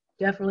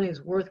definitely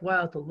it's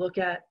worthwhile to look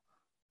at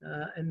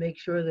and make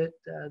sure that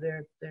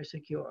they're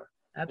secure.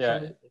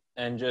 Absolutely.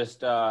 Yeah, and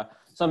just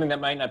something that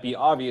might not be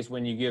obvious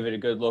when you give it a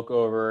good look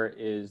over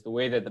is the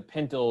way that the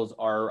pintles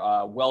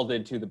are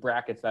welded to the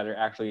brackets that are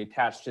actually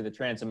attached to the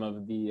transom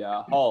of the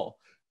hull.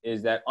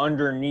 Is that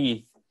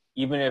underneath,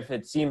 even if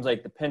it seems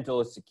like the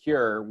pintle is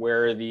secure,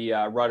 where the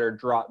rudder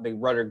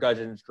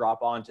gudgeons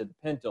drop onto the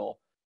pintle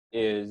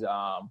is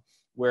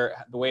where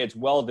the way it's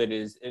welded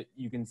is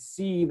you can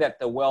see that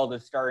the weld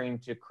is starting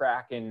to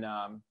crack and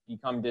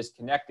become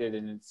disconnected,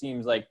 and it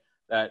seems like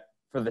that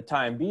for the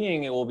time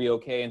being it will be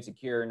okay and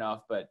secure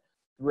enough, but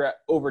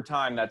over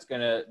time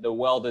the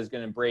weld is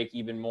gonna break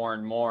even more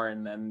and more,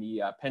 and then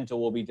the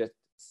pintle will be just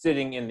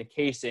sitting in the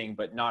casing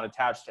but not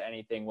attached to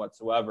anything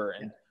whatsoever.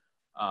 And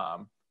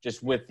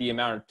just with the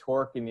amount of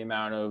torque and the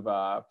amount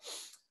of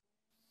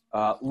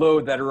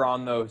load that are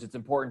on those, it's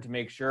important to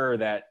make sure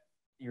that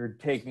you're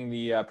taking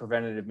the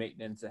preventative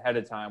maintenance ahead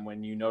of time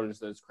when you notice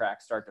those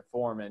cracks start to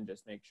form, and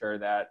just make sure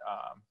that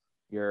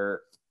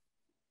you're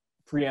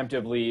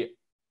preemptively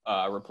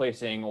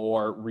replacing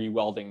or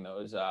re-welding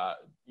those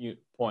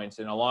points.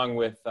 And along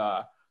with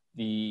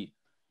the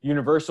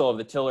universal of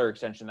the tiller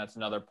extension, that's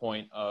another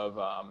point of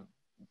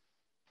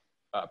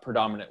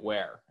predominant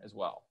wear as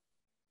well.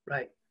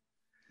 Right.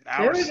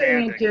 Now we're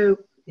sanding.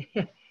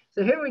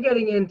 So here we're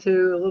getting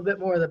into a little bit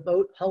more of the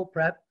boat hull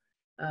prep.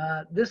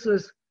 This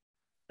was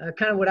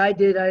kind of what I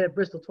did. I had a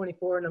Bristol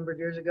 24 a number of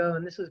years ago,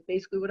 and this is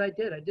basically what I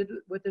did. I did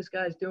what this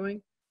guy's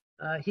doing.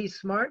 He's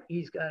smart.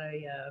 He's got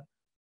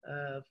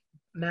a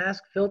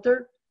mask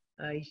filter.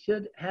 He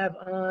should have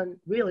on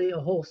really a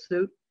whole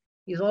suit.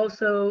 He's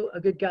also a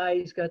good guy.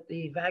 He's got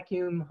the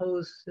vacuum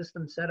hose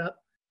system set up,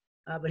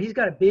 but he's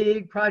got a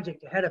big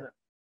project ahead of him.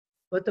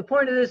 But the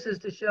point of this is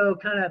to show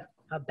kind of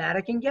how bad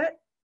it can get.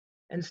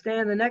 And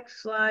Stan, the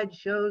next slide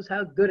shows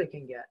how good it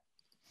can get.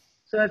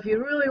 So if you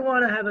really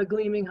want to have a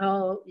gleaming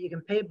hull, you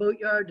can pay a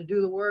boatyard to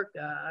do the work.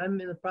 I'm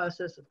in the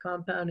process of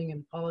compounding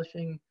and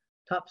polishing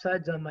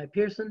topsides on my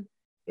Pearson.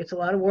 It's a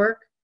lot of work,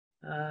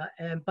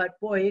 but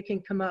boy, it can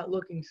come out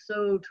looking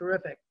so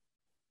terrific.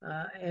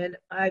 And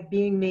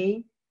being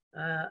me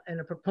and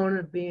a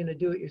proponent of being a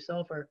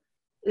do-it-yourselfer,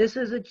 this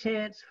is a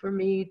chance for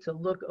me to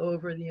look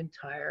over the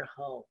entire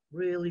hull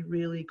really,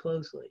 really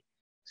closely.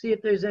 See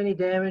if there's any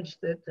damage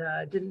that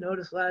I didn't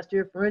notice last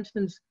year. For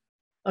instance,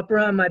 up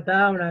around my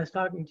bow, when I was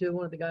talking to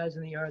one of the guys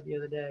in the yard the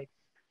other day,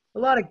 a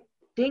lot of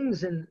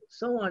dings and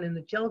so on in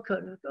the gel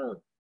coat. And I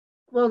go,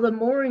 Well, the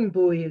mooring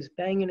buoy is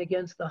banging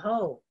against the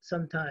hull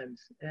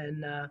sometimes,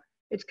 and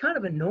it's kind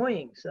of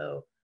annoying.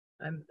 So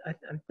I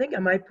think I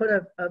might put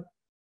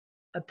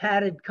a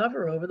padded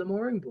cover over the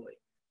mooring buoy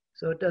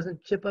so it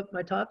doesn't chip up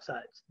my top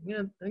sides.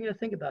 I'm gonna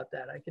think about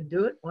that. I can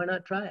do it. Why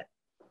not try it?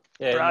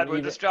 Yeah, Brad, and would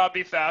even, this job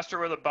be faster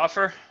with a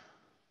buffer?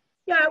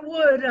 Yeah, it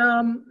would.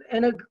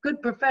 And a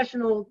good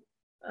professional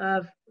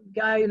uh,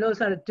 guy who knows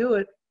how to do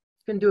it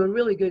can do a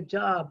really good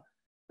job.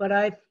 But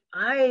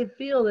I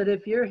feel that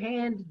if you're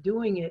hand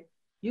doing it,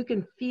 you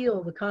can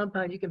feel the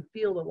compound, you can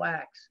feel the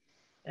wax,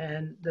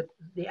 and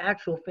the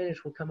actual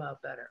finish will come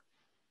out better.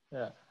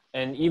 yeah.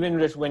 And even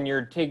just when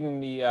you're taking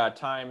the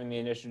time and the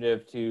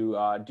initiative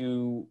to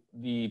do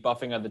the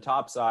buffing of the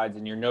top sides,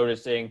 and you're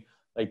noticing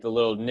like the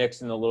little nicks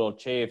and the little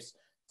chafes,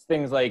 it's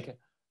things like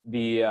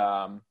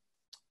the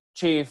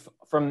chafe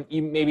from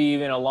maybe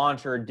even a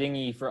launch or a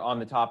dinghy on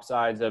the top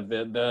sides of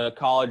the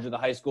college or the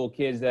high school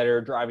kids that are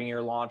driving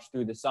your launch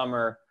through the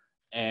summer,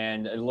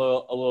 and a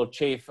little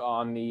chafe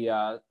on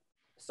the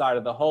side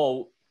of the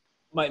hull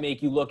might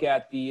make you look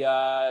at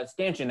the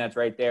stanchion that's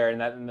right there, and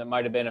that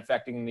might have been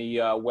affecting the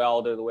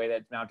weld or the way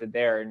that it's mounted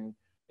there, and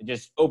it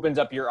just opens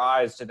up your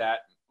eyes to that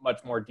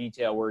much more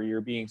detail where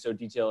you're being so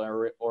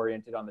detail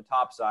oriented on the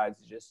top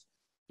sides. It just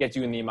gets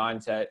you in the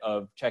mindset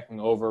of checking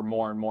over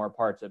more and more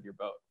parts of your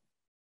boat.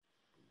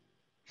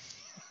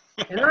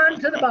 And on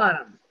to the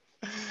bottom.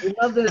 We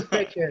love this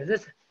picture.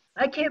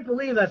 I can't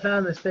believe I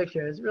found this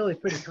picture. It's really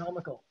pretty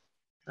comical.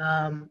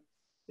 The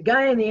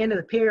guy in the end of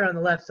the pier on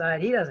the left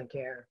side, he doesn't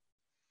care.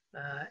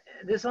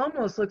 This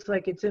almost looks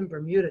like it's in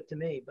Bermuda to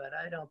me, but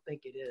I don't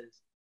think it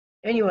is.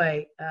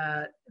 Anyway,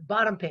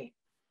 bottom paint,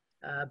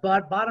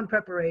 bottom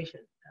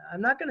preparation.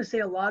 I'm not going to say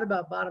a lot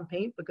about bottom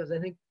paint because I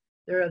think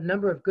there are a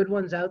number of good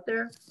ones out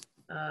there.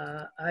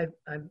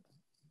 I'm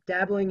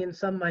dabbling in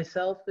some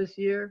myself this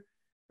year.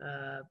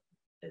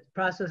 The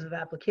process of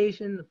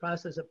application, the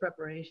process of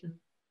preparation.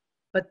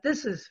 But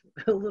this is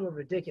a little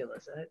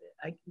ridiculous.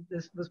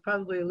 This was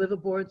probably a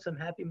liveaboard. Some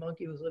happy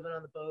monkey was living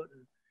on the boat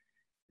and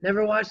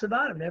never washed the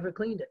bottom, never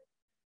cleaned it.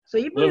 So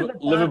you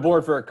put live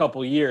aboard for a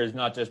couple years,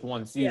 not just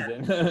one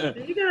season. Yeah.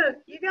 So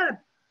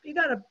you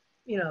gotta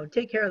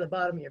take care of the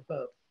bottom of your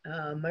boat.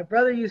 My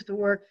brother used to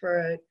work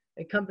for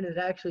a company that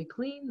actually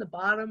cleaned the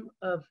bottom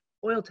of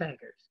oil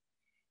tankers.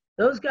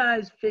 Those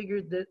guys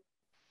figured that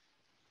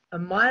a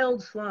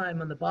mild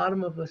slime on the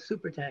bottom of a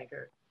super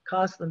tanker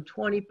cost them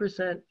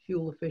 20%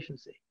 fuel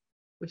efficiency,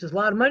 which is a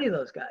lot of money to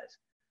those guys.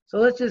 So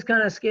let's just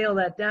kind of scale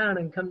that down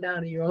and come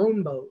down to your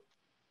own boat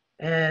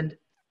and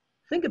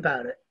think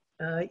about it.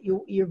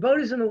 Your boat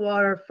is in the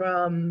water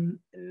from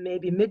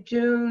maybe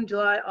mid-June,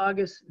 July,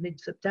 August,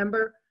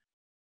 mid-September.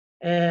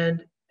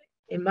 And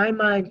in my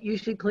mind, you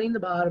should clean the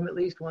bottom at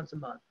least once a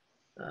month.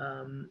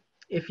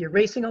 If you're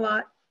racing a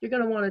lot, you're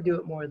going to want to do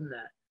it more than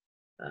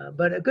that.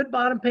 But a good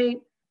bottom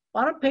paint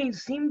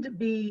seem to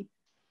be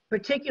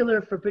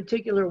particular for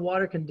particular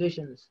water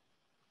conditions.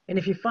 And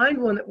if you find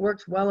one that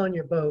works well on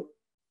your boat,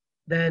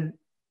 then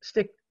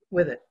stick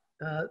with it.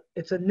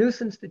 It's a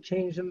nuisance to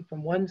change them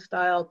from one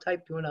style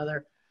type to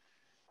another.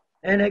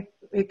 And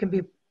it can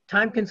be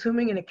time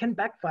consuming and it can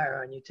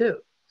backfire on you too.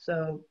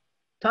 So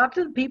talk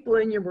to the people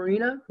in your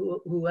marina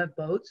who have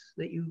boats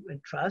that you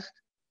trust.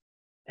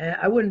 And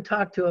I wouldn't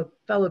talk to a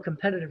fellow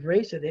competitive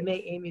racer. They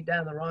may aim you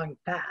down the wrong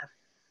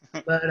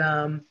path.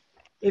 But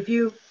if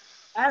you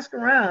ask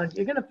around,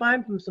 you're going to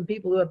find from some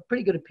people who have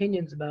pretty good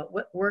opinions about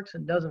what works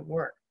and doesn't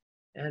work.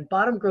 And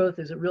bottom growth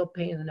is a real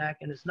pain in the neck,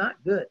 and it's not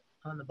good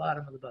on the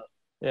bottom of the boat.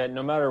 Yeah,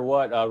 no matter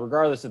what,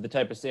 regardless of the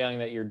type of sailing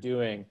that you're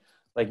doing,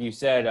 like you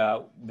said,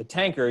 the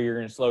tanker, you're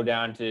going to slow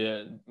down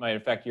might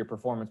affect your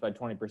performance by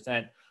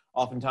 20%.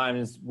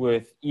 Oftentimes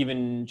with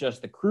even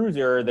just the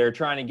cruiser, they're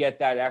trying to get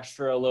that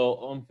extra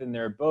little oomph in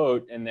their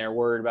boat, and they're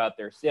worried about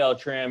their sail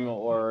trim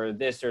or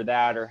this or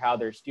that or how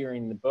they're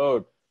steering the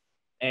boat.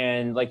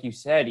 And like you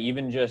said,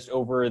 even just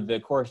over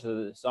the course of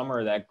the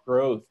summer, that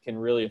growth can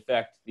really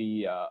affect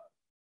the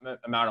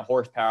amount of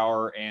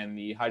horsepower and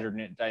the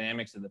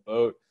hydrodynamics of the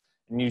boat.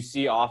 And you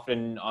see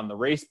often on the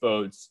race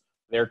boats,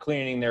 they're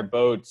cleaning their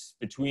boats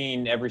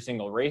between every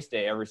single race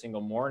day, every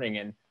single morning.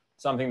 And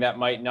something that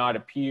might not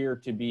appear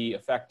to be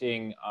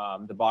affecting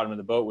the bottom of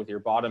the boat with your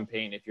bottom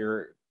paint, if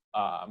you're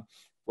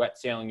wet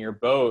sailing your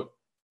boat,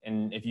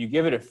 and if you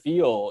give it a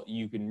feel,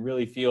 you can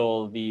really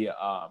feel the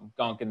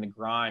gunk and the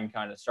grime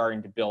kind of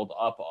starting to build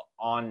up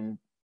on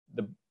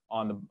the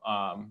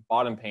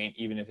bottom paint,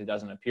 even if it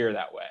doesn't appear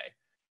that way.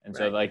 And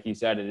so, like you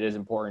said, it is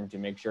important to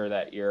make sure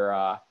that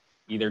you're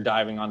either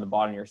diving on the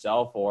bottom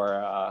yourself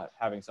or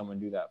having someone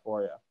do that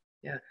for you.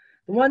 Yeah.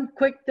 The one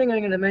quick thing I'm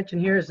going to mention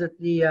here is that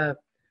the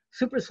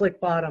super slick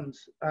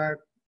bottoms are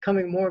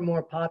coming more and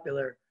more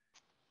popular.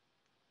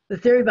 The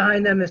theory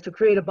behind them is to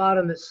create a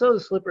bottom that's so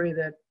slippery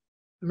that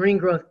marine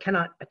growth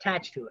cannot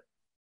attach to it.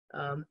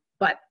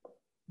 But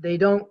they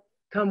don't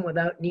come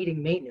without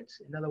needing maintenance.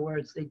 In other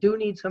words, they do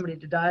need somebody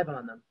to dive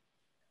on them.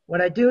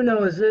 What I do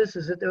know is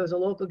that there was a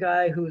local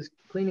guy who was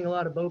cleaning a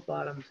lot of boat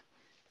bottoms,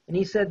 and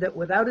he said that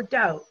without a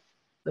doubt,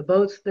 the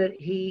boats that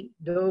he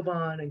dove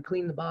on and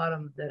cleaned the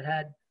bottom that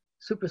had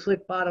super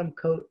slick bottom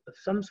coat of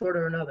some sort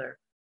or another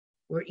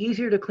were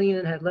easier to clean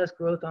and had less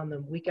growth on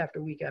them week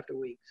after week after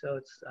week. So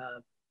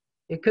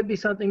it could be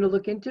something to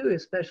look into,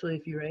 especially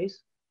if you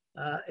race.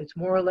 It's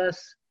more or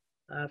less,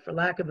 for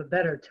lack of a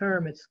better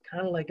term, it's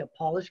kind of like a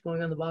polish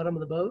going on the bottom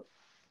of the boat,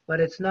 but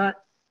it's not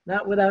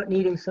without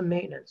needing some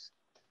maintenance.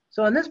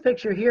 So in this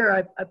picture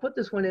here, I put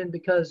this one in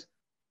because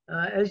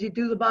as you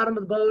do the bottom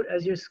of the boat,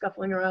 as you're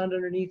scuffling around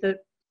underneath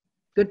it,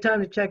 good time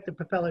to check the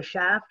propeller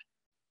shaft.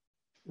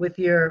 With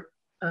your,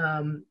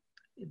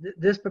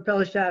 this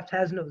propeller shaft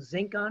has no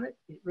zinc on it.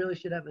 It really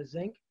should have a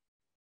zinc.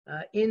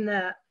 In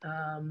the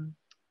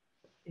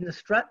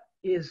strut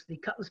is the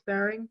cutlass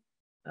bearing.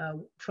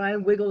 Try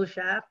and wiggle the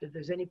shaft. If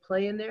there's any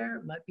play in there,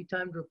 it might be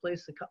time to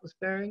replace the cutlass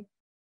bearing.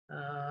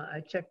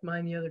 I checked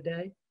mine the other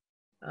day.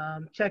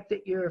 Check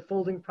that your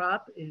folding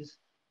prop is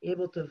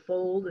able to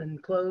fold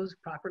and close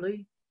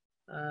properly.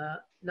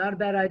 Not a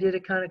bad idea to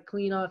kind of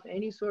clean off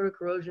any sort of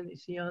corrosion that you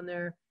see on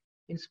there.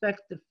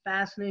 Inspect the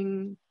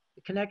fastening,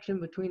 the connection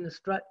between the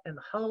strut and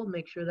the hull,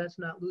 make sure that's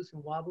not loose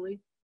and wobbly.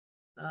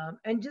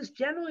 And just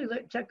generally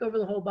check over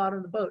the whole bottom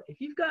of the boat.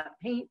 If you've got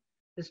paint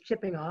that's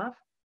chipping off,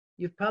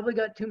 you've probably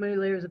got too many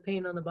layers of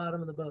paint on the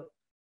bottom of the boat.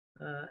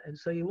 And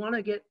so you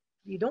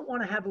don't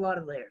want to have a lot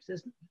of layers.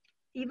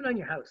 Even on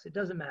your house, it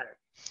doesn't matter.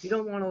 You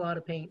don't want a lot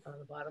of paint on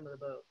the bottom of the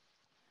boat.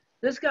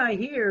 This guy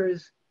here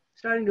is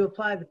starting to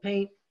apply the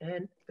paint,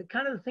 and the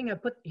kind of the thing I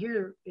put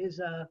here is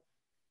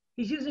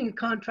he's using a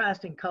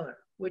contrasting color,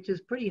 which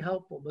is pretty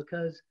helpful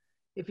because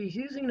if he's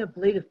using an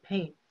ablative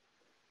paint,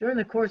 during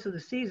the course of the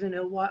season,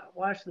 he'll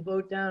wash the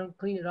boat down,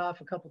 clean it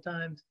off a couple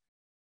times.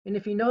 And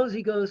if he knows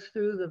he goes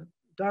through the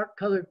dark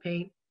colored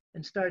paint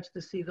and starts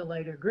to see the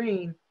lighter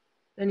green,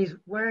 then he's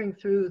wearing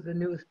through the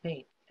newest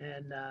paint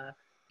and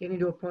getting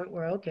to a point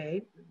where,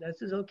 okay,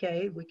 this is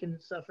okay. We can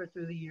suffer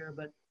through the year,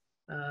 but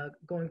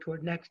going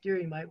toward next year,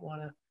 you might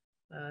want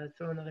to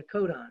throw another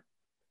coat on.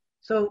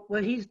 So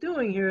what he's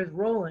doing here is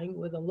rolling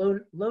with a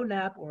low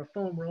nap or a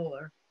foam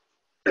roller.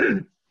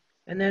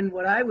 And then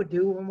what I would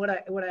do, and what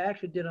I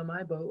actually did on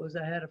my boat was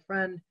I had a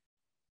friend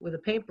with a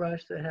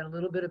paintbrush that had a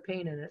little bit of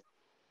paint in it,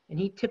 and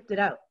he tipped it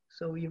out.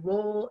 So you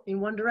roll in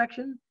one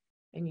direction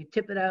and you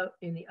tip it out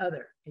in the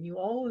other. And you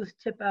always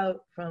tip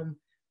out from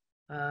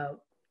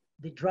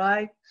the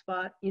dry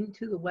spot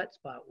into the wet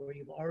spot where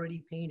you've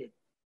already painted.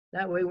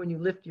 That way, when you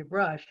lift your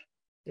brush,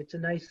 it's a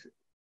nice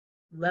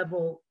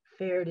level,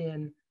 fared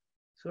in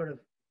sort of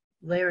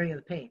layering of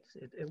the paints.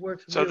 It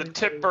works So really, the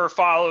tipper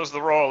follows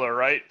the roller,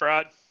 right,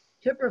 Brad?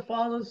 Tipper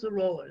follows the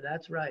roller.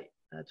 That's right.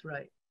 That's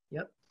right.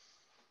 Yep.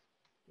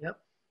 Yep.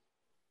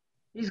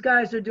 These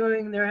guys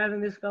they're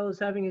having this fellow's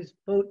having his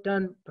boat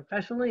done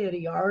professionally at a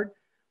yard.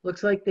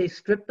 Looks like they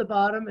stripped the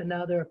bottom and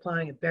now they're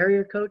applying a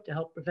barrier coat to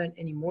help prevent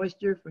any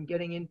moisture from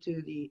getting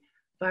into the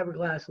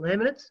fiberglass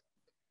laminates.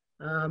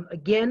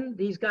 Again,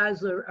 these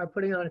guys are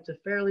putting on, it's a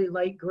fairly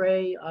light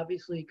gray,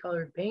 obviously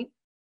colored paint.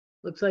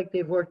 Looks like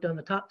they've worked on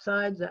the top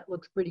sides. That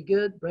looks pretty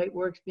good.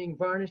 Brightworks being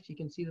varnished. You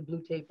can see the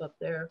blue tape up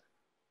there.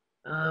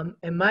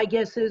 And my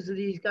guess is that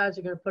these guys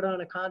are going to put on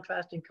a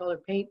contrasting color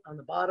paint on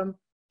the bottom.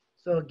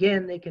 So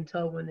again, they can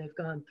tell when they've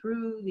gone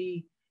through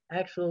the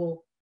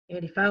actual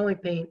anti-fouling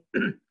paint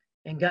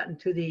and gotten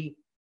to the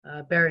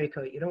barrier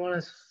coat. You don't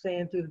want to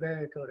sand through the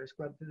barrier coat or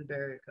scrub through the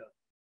barrier coat.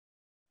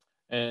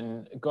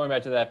 And going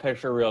back to that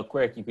picture real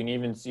quick, you can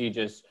even see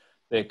just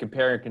the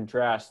compare and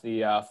contrast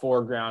the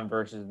foreground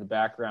versus the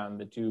background,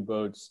 the two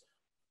boats,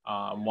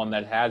 one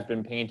that has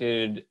been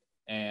painted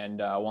and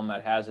one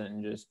that hasn't.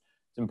 And just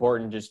it's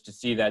important just to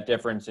see that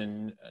difference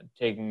and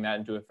taking that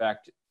into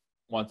effect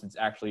once it's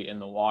actually in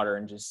the water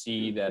and just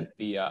see that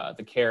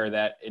the care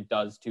that it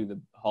does to the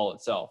hull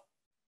itself.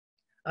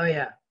 Oh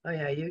yeah. Oh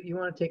yeah. You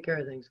want to take care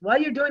of things.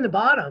 While you're doing the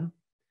bottom,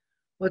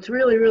 what's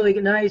really, really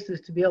nice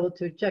is to be able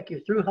to check your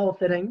through hull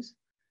fittings.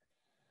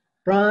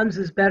 Bronze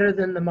is better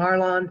than the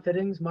Marlon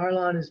fittings.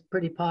 Marlon is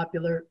pretty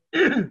popular,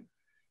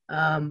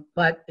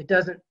 but it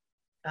doesn't,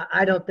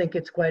 I don't think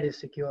it's quite as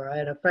secure. I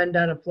had a friend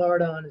down in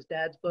Florida on his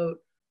dad's boat,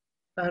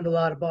 found a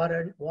lot of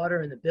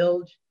water in the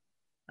bilge,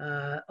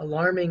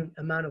 alarming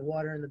amount of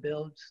water in the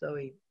bilge. So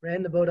he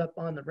ran the boat up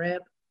on the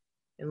ramp,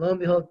 and lo and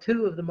behold,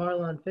 2 of the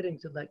Marlon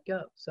fittings had let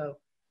go. So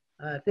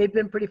if they'd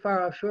been pretty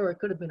far offshore, it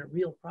could have been a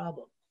real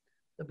problem.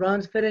 The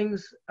bronze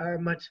fittings are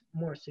much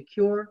more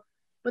secure,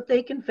 but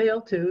they can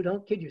fail too.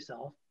 Don't kid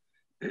yourself.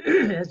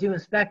 As you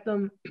inspect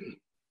them,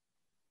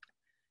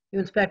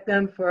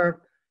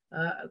 for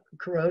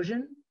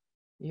corrosion.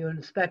 You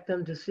inspect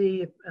them to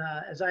see, if,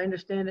 as I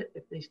understand it,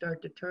 if they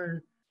start to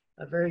turn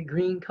a very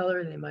green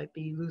color, they might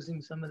be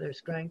losing some of their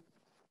strength.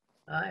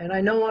 And I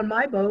know on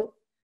my boat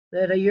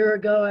that a year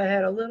ago I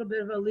had a little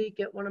bit of a leak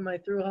at one of my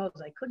through hulls.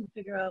 I couldn't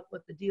figure out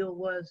what the deal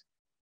was.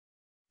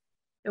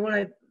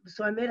 And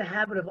so I made a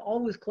habit of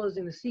always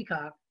closing the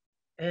seacock.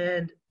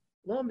 And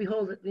lo and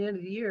behold, at the end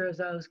of the year, as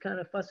I was kind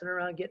of fussing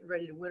around getting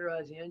ready to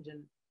winterize the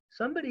engine,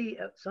 somebody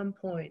at some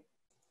point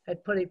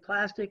had put a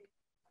plastic,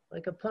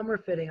 like a plumber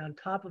fitting on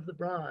top of the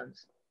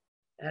bronze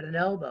at an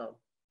elbow,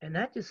 and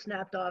that just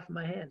snapped off in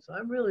my hand. So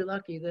I'm really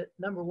lucky that,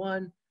 number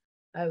one,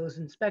 I was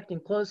inspecting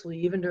closely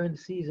even during the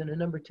season, and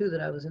number two,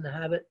 that I was in the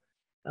habit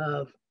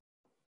of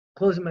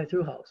closing my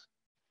through hulls.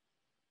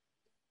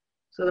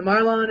 So the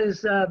Marlon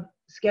is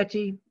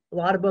sketchy. A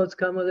lot of boats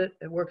come with it.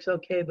 It works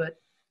okay, but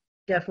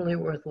definitely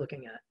worth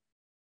looking at.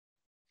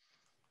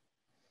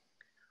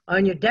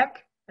 On your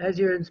deck, as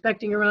you're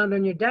inspecting around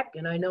on your deck,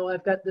 and I know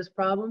I've got this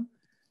problem,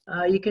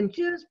 you can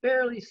just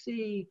barely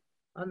see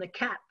on the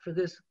cap for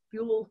this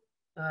fuel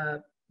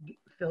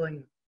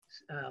filling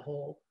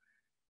hole,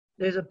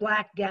 there's a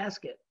black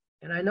gasket.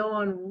 And I know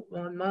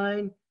on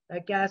mine,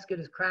 that gasket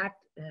is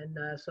cracked. And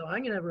so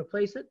I'm going to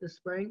replace it this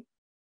spring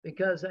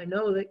because I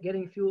know that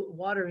getting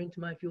water into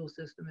my fuel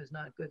system is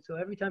not good. So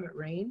every time it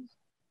rains,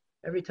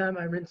 every time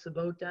I rinse the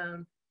boat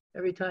down,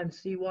 every time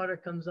seawater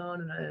comes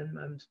on and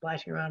I'm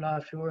splashing around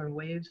offshore in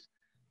waves,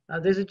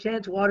 there's a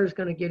chance water is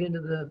going to get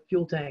into the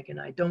fuel tank, and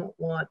I don't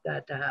want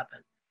that to happen.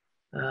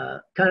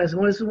 This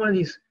is one of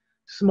these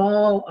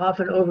small,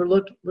 often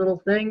overlooked little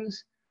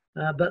things,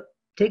 but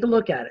take a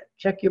look at it.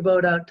 Check your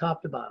boat out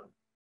top to bottom.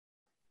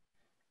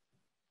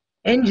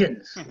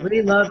 Engines.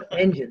 We love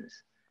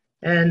engines.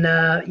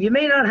 And you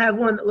may not have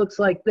one that looks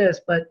like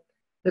this, but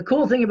the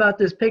cool thing about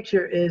this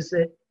picture is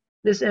that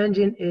this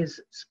engine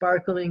is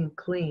sparkling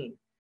clean.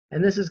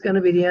 And this is going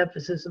to be the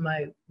emphasis of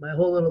my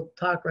whole little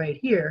talk right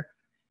here,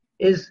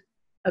 is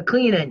a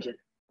clean engine.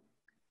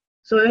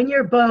 So in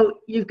your boat,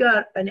 you've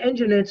got an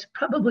engine that's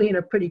probably in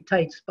a pretty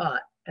tight spot,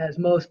 as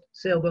most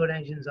sailboat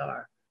engines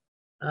are.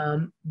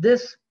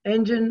 This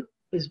engine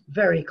is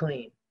very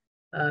clean,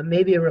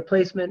 maybe a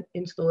replacement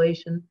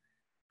installation.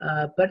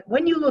 But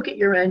when you look at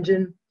your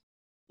engine,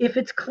 if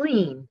it's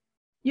clean,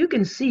 you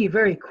can see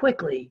very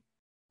quickly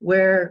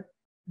where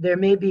there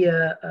may be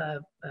a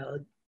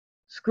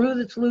screw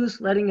that's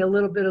loose, letting a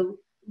little bit of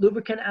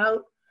lubricant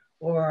out,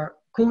 or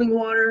cooling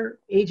water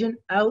agent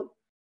out.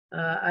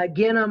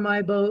 Again, on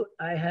my boat,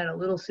 I had a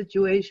little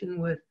situation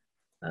with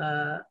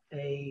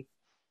a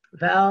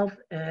valve,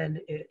 and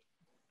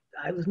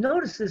I was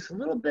noticed this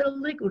little bit of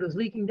liquid was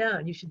leaking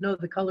down. You should know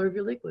the color of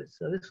your liquid.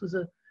 So this was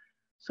a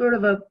sort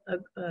of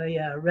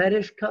a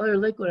reddish color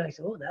liquid. I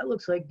said, oh, that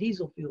looks like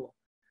diesel fuel.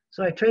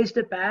 So I traced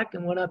it back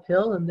and went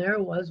uphill, and there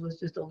it was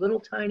just a little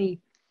tiny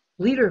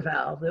bleeder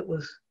valve that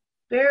was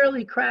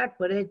barely cracked,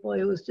 but it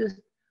was just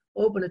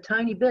open a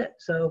tiny bit.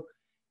 So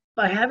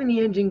by having the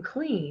engine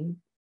clean,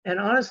 and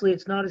honestly,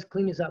 it's not as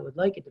clean as I would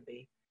like it to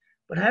be,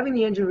 but having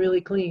the engine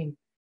really clean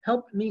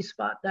helped me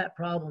spot that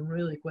problem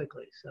really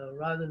quickly. So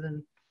rather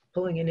than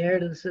pulling in air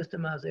to the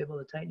system, I was able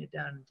to tighten it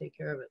down and take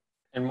care of it.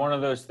 And one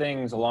of those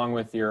things, along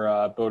with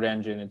your boat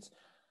engine, it's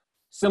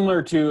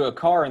similar to a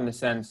car in the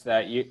sense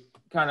that you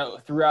kind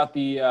of throughout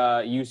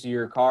the use of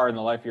your car and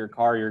the life of your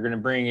car, you're going to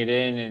bring it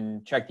in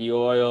and check the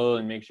oil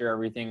and make sure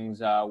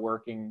everything's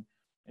working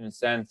in a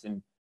sense.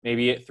 And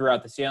maybe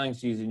throughout the sailing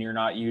season, you're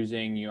not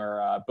using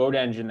your boat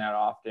engine that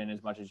often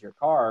as much as your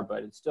car,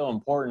 but it's still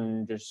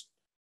important just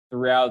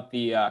throughout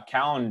the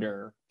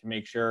calendar to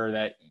make sure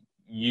that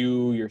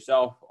you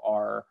yourself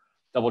are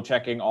double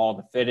checking all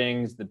the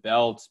fittings, the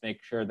belts,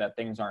 make sure that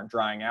things aren't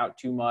drying out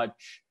too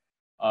much.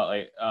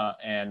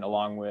 And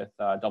along with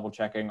double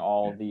checking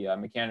all the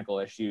mechanical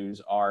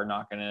issues are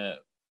not going to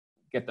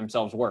get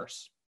themselves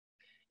worse.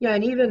 Yeah,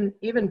 and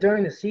even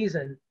during the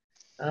season,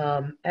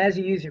 as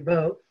you use your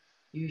boat,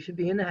 you should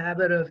be in the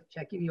habit of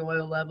checking the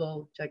oil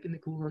level, checking the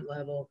coolant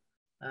level,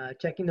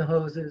 checking the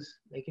hoses,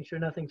 making sure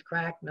nothing's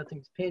cracked,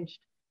 nothing's pinched.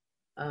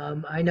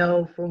 I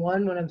know for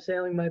one, when I'm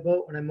sailing my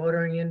boat, when I'm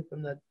motoring in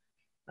from the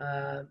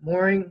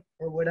mooring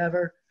or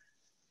whatever,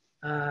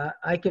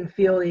 I can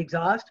feel the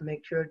exhaust to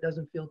make sure it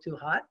doesn't feel too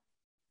hot.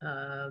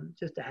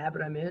 Just a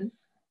habit I'm in,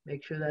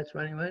 make sure that's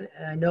running right.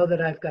 And I know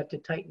that I've got to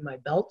tighten my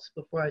belts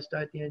before I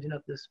start the engine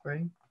up this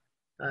spring.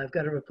 I've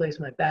got to replace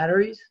my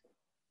batteries.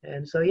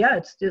 And so, yeah,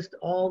 it's just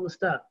all the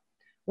stuff.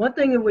 One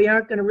thing that we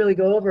aren't going to really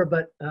go over,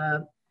 but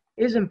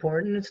is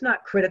important, it's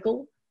not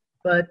critical,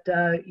 but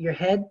your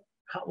head,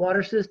 hot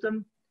water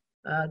system,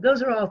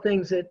 those are all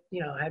things that,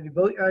 have your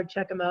boatyard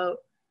check them out.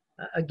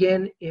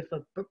 Again, if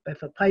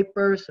a pipe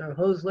bursts or a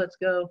hose lets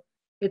go,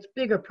 it's a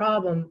bigger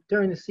problem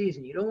during the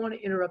season. You don't want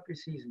to interrupt your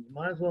season. You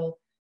might as well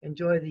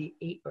enjoy the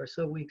 8 or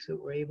so weeks that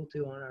we're able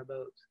to on our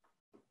boats.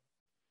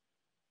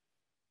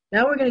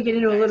 Now we're going to get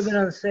into a little bit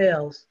on the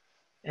sails.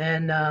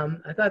 And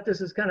I thought this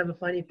is kind of a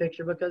funny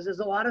picture because there's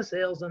a lot of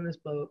sails on this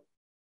boat,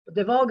 but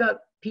they've all got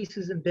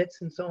pieces and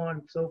bits and so on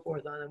and so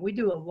forth on them. We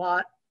do a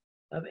lot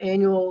of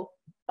annual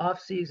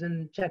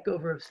off-season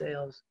checkover of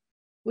sails.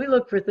 We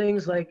look for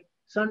things like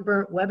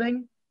sunburnt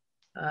webbing,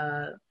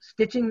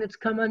 stitching that's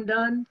come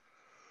undone,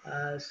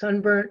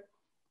 sunburnt,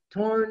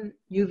 torn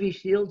UV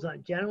shields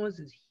on Genoas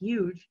is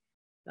huge.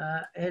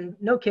 And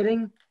no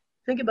kidding,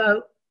 think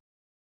about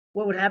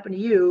what would happen to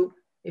you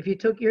if you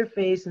took your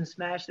face and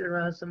smashed it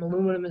around some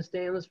aluminum and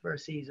stainless for a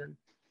season.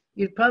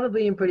 You'd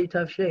probably be in pretty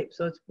tough shape.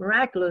 So it's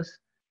miraculous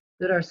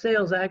that our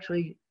sails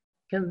actually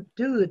can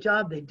do the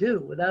job they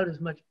do without as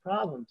much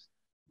problems.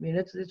 I mean,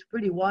 it's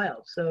pretty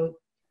wild. So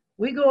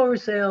we go over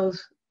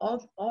sails,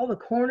 all the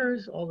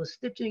corners, all the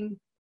stitching,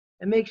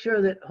 and make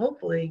sure that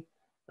hopefully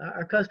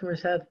our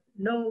customers have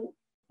no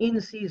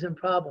in-season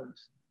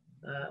problems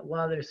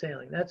while they're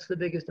sailing. That's the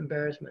biggest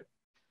embarrassment.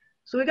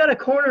 So we got a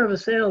corner of a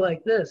sail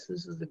like this.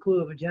 This is the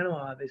clue of a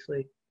Genoa,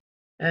 obviously.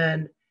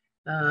 And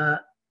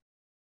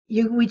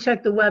we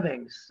check the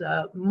webbings.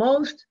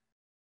 Most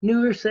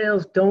newer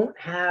sails don't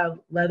have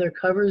leather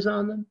covers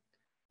on them.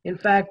 In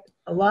fact,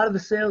 a lot of the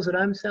sails that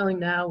I'm selling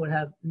now would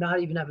not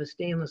even have a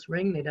stainless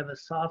ring. They'd have a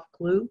soft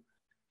clue,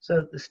 so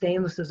that the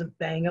stainless doesn't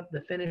bang up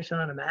the finish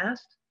on a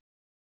mast.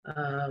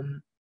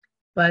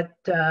 But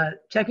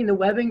checking the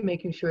webbing,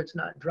 making sure it's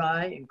not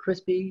dry and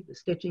crispy, the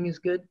stitching is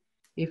good.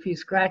 If you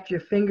scratch your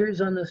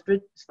fingers on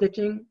the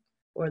stitching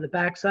or the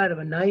backside of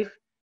a knife,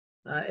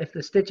 if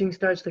the stitching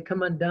starts to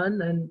come undone,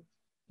 then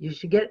you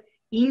should get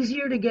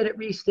easier to get it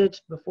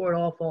restitched before it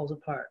all falls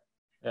apart.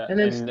 Yeah, and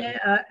then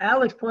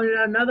Alex pointed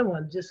out another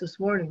one just this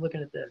morning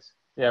looking at this.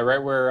 Yeah,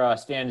 right where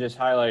Stan just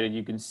highlighted,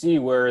 you can see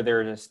where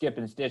there's a skip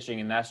in stitching,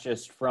 and that's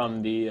just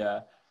from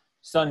the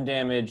sun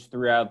damage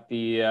throughout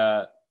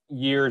the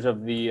years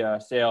of the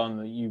sail and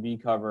the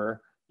UV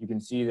cover. You can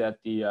see that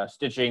the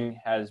stitching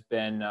has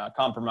been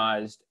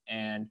compromised,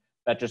 and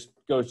that just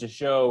goes to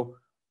show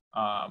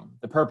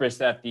the purpose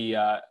that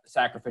the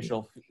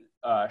sacrificial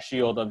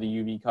shield of the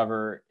UV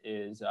cover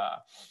is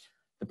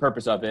the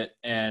purpose of it.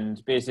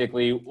 And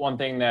basically, one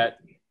thing that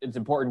it's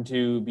important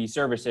to be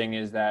servicing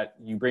is that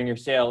you bring your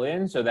sail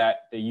in so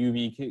that the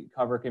UV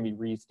cover can be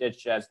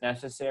restitched as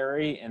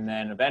necessary, and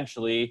then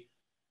eventually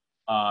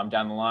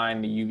down the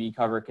line the UV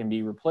cover can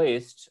be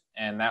replaced,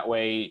 and that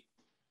way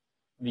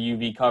the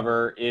UV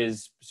cover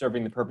is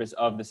serving the purpose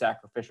of the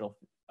sacrificial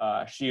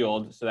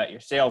shield so that your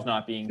sail's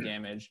not being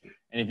damaged.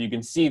 And if you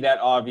can see that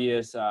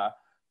obvious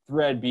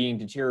thread being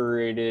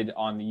deteriorated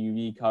on the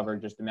UV cover,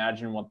 just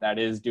imagine what that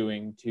is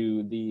doing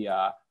to the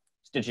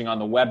stitching on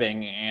the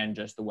webbing and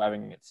just the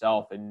webbing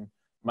itself. And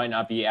might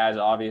not be as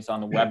obvious on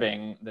the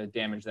webbing, the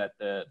damage that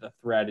the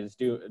thread is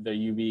the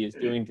UV is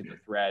doing to the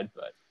thread,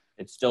 but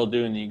it's still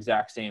doing the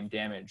exact same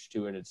damage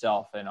to it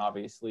itself. And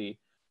obviously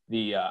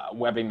the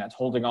webbing that's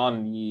holding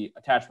on the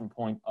attachment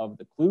point of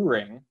the clue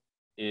ring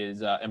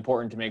is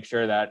important to make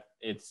sure that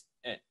it's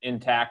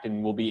intact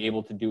and will be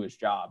able to do its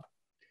job.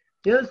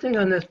 The other thing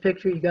on this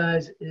picture, you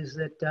guys, is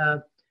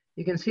that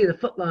you can see the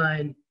foot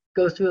line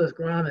goes through those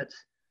grommets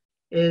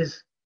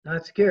is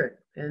not secured,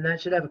 and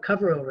that should have a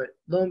cover over it.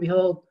 Lo and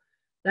behold,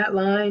 that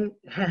line,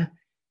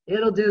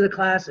 it'll do the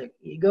classic.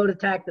 You go to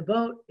tack the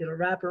boat, it'll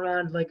wrap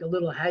around like a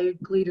little halyard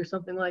cleat or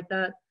something like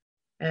that,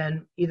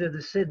 and either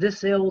this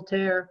sail will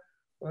tear,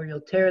 or you'll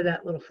tear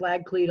that little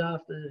flag cleat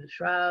off the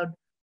shroud,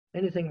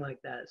 anything like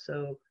that.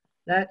 So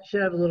that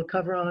should have a little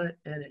cover on it,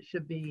 and it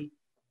should be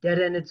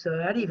dead-ended.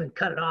 So I'd even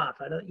cut it off.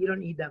 You don't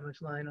need that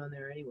much line on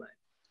there anyway.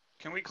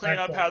 Can we clean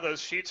up how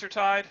those sheets are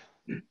tied?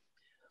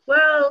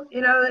 Well,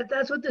 you know,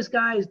 that's what this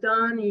guy has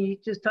done. He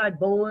just tied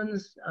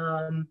bowlines.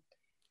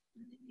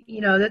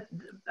 You know,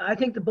 I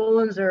think the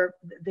bowlines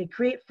they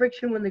create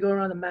friction when they go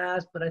around the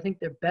mast, but I think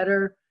they're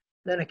better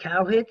than a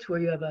cow hitch where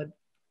you have a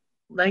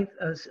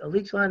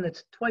leech line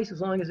that's twice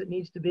as long as it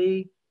needs to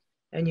be,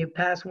 and you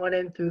pass one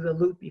end through the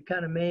loop you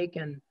kind of make.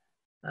 And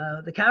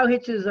the cow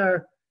hitches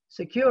are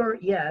secure,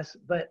 yes,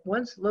 but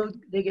once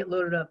they get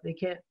loaded up,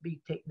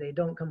 they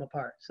don't come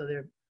apart. So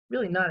they're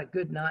really not a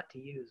good knot to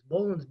use.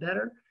 Bowline's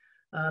better.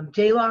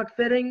 J-lock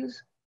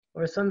fittings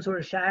or some sort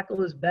of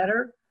shackle is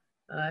better,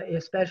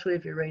 especially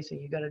if you're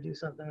racing. You got to do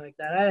something like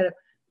that.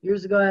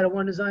 Years ago, I had a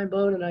one design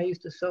boat, and I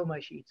used to sew my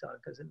sheets on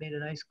because it made a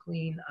nice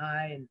clean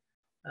eye and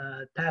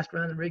passed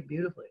around the rig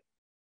beautifully.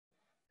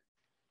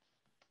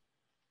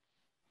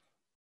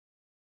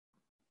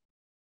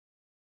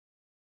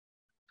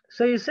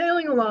 So you're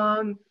sailing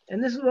along,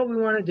 and this is what we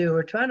want to do.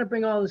 We're trying to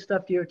bring all this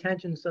stuff to your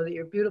attention so that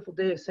your beautiful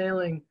day of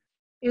sailing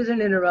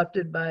isn't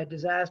interrupted by a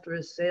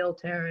disastrous sail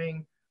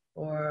tearing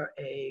or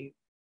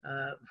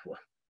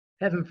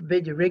heaven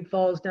forbid, your rig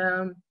falls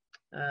down,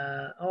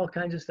 all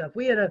kinds of stuff.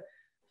 We had a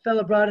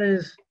fellow brought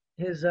in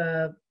his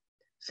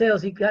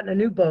sails. He'd gotten a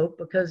new boat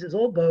because his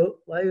old boat,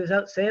 while he was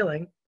out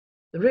sailing,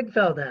 the rig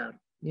fell down.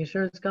 The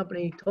insurance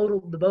company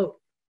totaled the boat.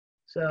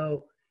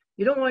 So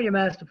you don't want your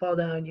mast to fall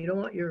down. You don't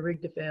want your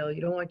rig to fail. You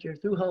don't want your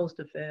through hulls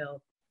to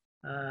fail.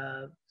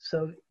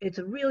 So it's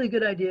a really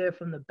good idea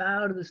from the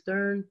bow to the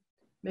stern.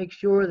 Make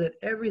sure that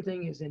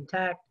everything is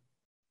intact,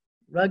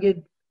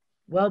 rugged,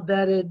 well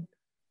bedded.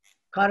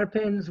 Cotter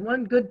pins.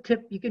 One good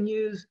tip you can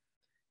use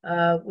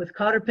with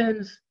cotter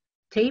pins,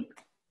 tape.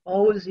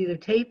 Always either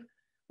tape,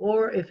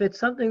 or if it's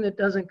something that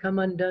doesn't come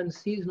undone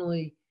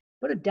seasonally,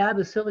 put a dab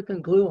of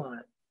silicone glue on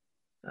it.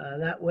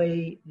 That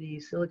way the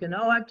silicone,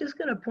 I'm just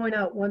going to point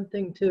out one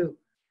thing too.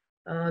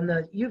 On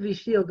the UV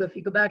shield, if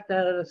you go back to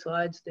that other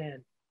slide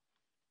stand,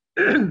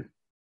 the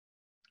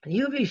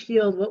UV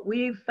shield, what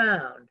we've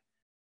found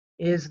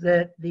is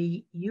that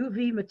the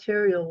UV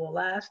material will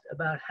last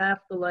about half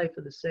the life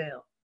of the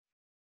sail.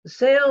 The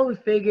sail, we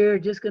figure,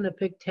 just going to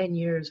pick 10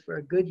 years for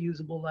a good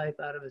usable life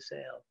out of a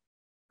sail.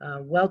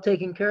 Well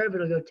taken care of,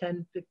 it'll go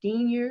 10,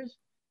 15 years.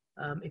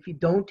 If you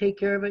don't take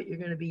care of it, you're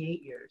going to be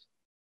 8 years.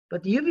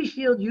 But the UV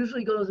shield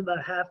usually goes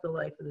about half the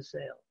life of the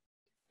sail.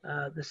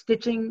 The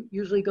stitching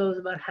usually goes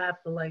about half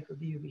the life of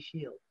the UV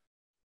shield.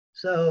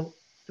 So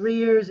 3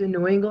 years in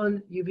New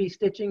England, UV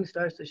stitching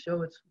starts to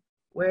show its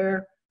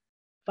wear.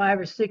 5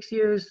 or 6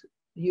 years,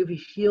 the UV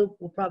shield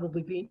will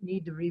probably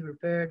need to be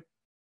repaired.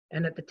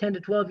 And at the 10 to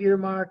 12 year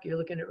mark, you're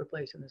looking at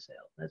replacing the sail.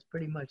 That's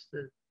pretty much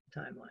the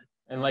timeline.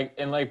 And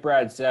like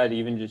Brad said,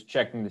 even just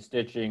checking the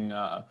stitching,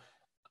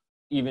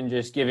 even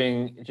just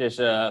giving just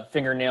a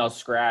fingernail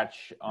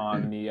scratch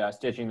on the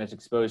stitching that's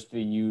exposed to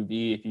the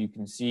UV, if you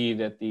can see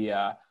that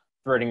the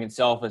threading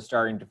itself is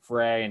starting to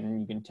fray and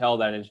you can tell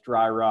that it's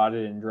dry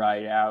rotted and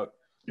dried out,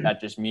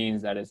 that just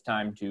means that it's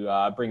time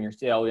to bring your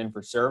sail in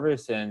for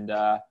service and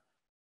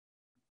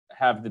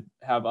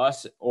have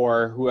us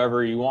or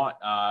whoever you want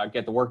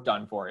get the work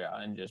done for you,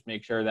 and just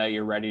make sure that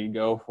you're ready to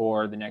go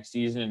for the next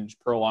season and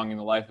just prolonging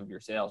the life of your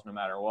sails no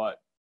matter what.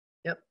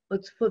 Yep.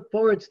 Let's flip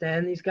forward,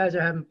 Stan. These guys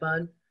are having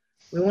fun.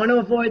 We want to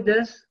avoid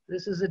this.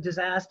 This is a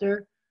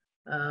disaster.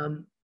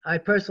 I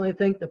personally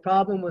think the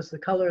problem was the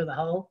color of the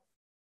hull.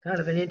 Kind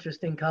of an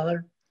interesting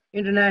color.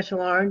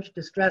 International orange,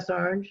 distress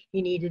orange.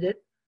 He needed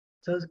it.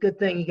 So it's a good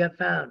thing he got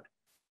found.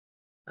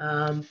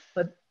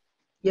 But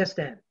yes,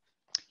 Stan.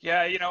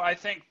 Yeah, I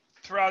think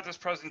throughout this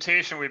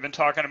presentation, we've been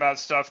talking about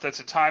stuff that's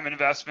a time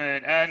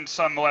investment and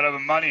somewhat of a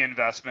money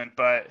investment.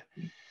 But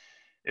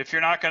if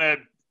you're not going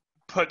to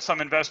put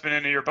some investment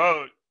into your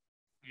boat,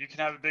 you can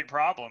have a big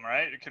problem,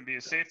 right? It can be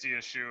a safety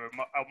issue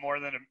more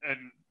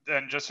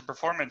than just a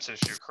performance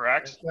issue,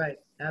 correct? That's right.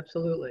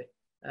 Absolutely.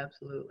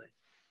 Absolutely.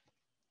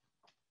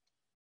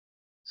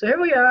 So here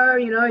we are.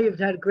 You've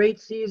had a great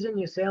season.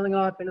 You're sailing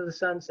off into the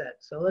sunset.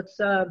 So let's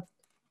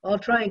all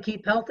try and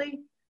keep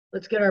healthy.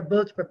 Let's get our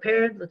boats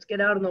prepared. Let's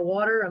get out on the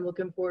water. I'm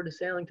looking forward to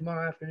sailing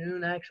tomorrow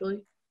afternoon, actually.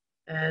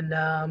 And,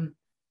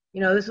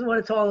 this is what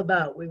it's all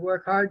about. We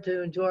work hard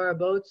to enjoy our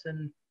boats,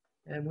 and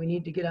we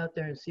need to get out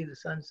there and see the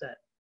sunset.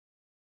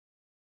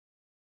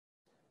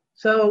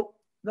 So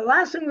the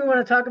last thing we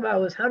want to talk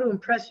about was how to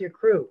impress your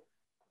crew.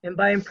 And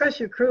by impress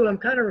your crew, I'm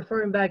kind of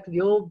referring back to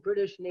the old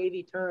British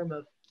Navy term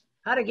of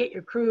how to get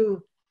your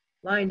crew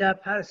lined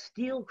up, how to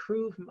steal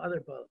crew from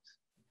other boats.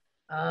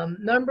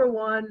 Number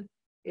one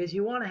is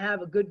you want to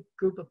have a good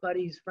group of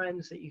buddies,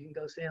 friends that you can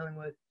go sailing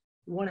with.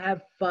 You want to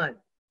have fun,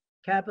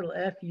 capital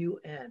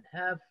F-U-N,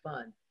 have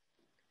fun.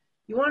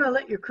 You want to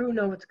let your crew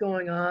know what's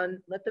going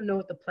on, let them know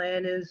what the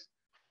plan is.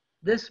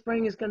 This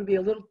spring is going to be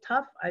a little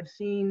tough. I've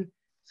seen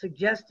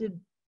suggested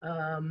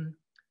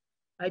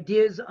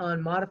ideas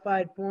on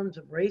modified forms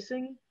of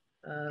racing.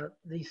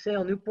 The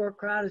Sail Newport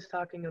crowd is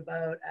talking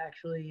about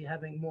actually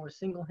having more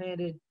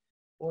single-handed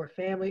or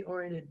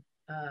family-oriented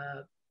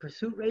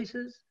pursuit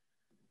races.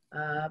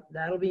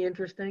 That'll be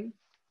interesting.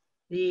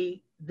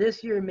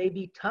 This year may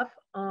be tough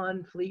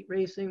on fleet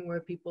racing, where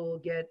people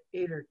get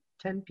 8 or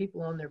 10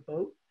 people on their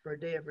boat for a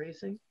day of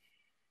racing.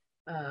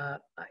 I'm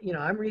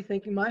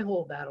rethinking my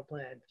whole battle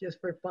plan just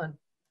for fun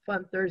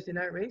Thursday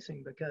night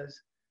racing,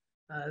 because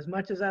as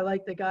much as I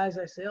like the guys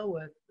I sail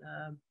with,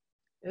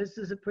 this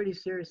is a pretty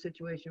serious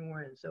situation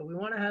we're in. So we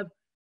want to have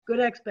good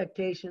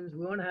expectations.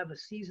 We want to have a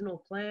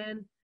seasonal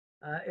plan,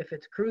 if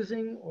it's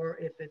cruising or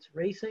if it's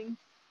racing,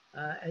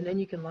 and then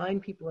you can line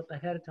people up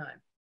ahead of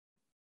time.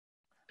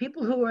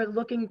 People who are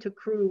looking to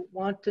crew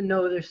want to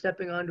know they're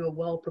stepping onto a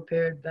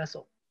well-prepared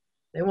vessel.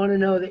 They want to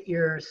know that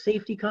you're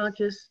safety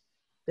conscious,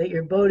 that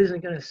your boat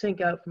isn't going to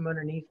sink out from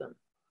underneath them.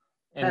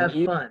 And have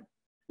fun.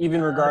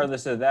 Even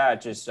regardless of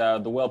that, just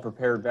the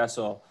well-prepared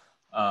vessel.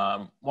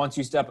 Once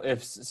you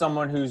if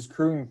someone who's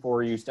crewing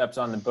for you steps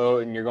on the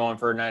boat and you're going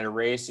for a night of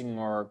racing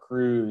or a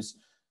cruise,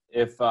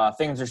 if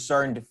things are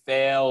starting to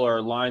fail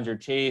or lines are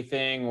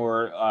chafing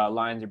or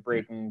lines are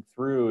breaking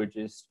through, it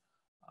just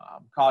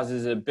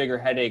causes a bigger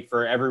headache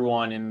for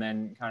everyone, and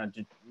then kind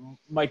of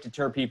might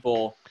deter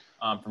people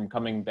from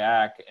coming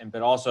back.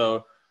 But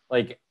also,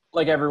 like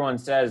everyone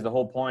says, the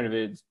whole point of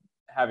it is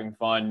having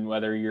fun,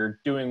 whether you're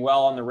doing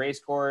well on the race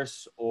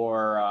course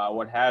or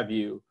what have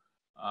you.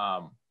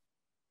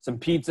 Some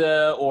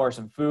pizza or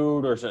some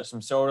food or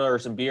some soda or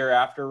some beer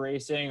after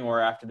racing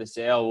or after the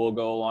sail will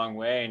go a long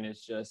way, and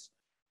it's just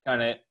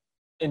kind of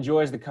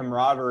enjoys the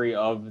camaraderie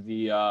of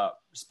the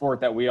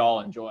sport that we all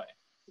enjoy.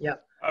 Yeah.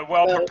 A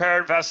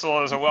well-prepared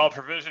vessel is a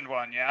well-provisioned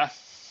one, yeah?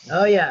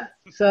 Oh, yeah.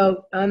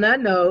 So on that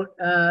note,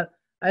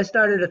 I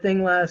started a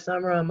thing last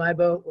summer on my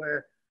boat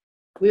where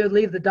we would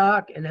leave the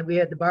dock and then we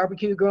had the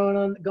barbecue going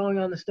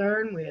on the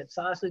stern. We had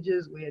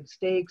sausages, we had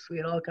steaks, we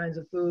had all kinds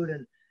of food.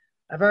 And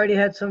I've already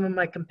had some of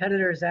my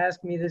competitors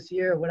ask me this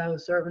year what I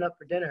was serving up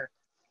for dinner.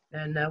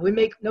 And we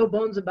make no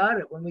bones about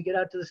it. When we get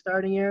out to the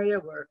starting area,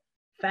 we're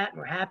fat and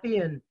we're happy,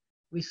 and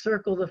we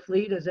circle the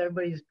fleet as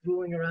everybody's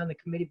drooling around the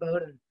committee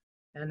boat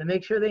and to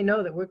make sure they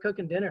know that we're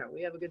cooking dinner.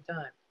 We have a good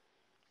time.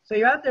 So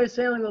you're out there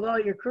sailing with all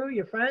your crew,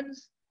 your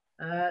friends.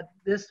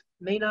 This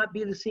may not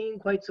be the scene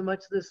quite so much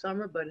this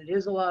summer, but it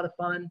is a lot of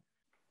fun.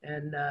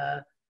 And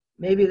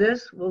maybe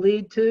this will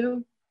lead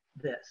to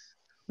this.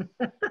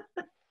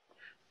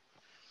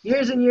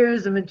 Years and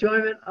years of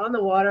enjoyment on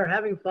the water,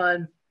 having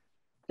fun.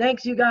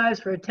 Thanks, you guys,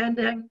 for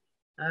attending.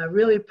 I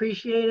really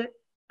appreciate it.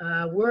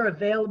 We're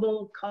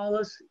available. Call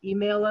us,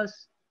 email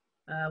us.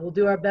 We'll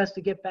do our best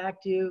to get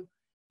back to you.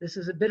 This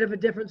is a bit of a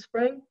different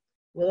spring.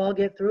 We'll all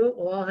get through it.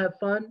 We'll all have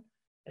fun.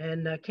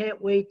 And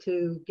can't wait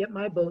to get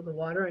my boat in the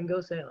water and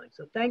go sailing.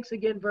 So thanks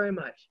again very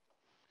much.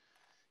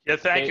 Yeah,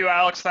 thank you,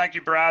 Alex. Thank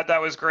you, Brad. That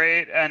was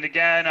great. And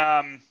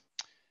again,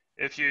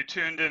 if you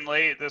tuned in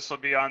late, this will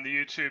be on the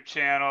YouTube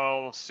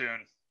channel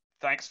soon.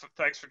 Thanks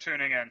for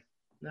tuning in.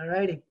 All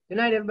righty. Good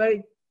night,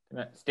 everybody.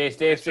 Stay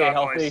safe, stay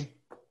healthy. Boys.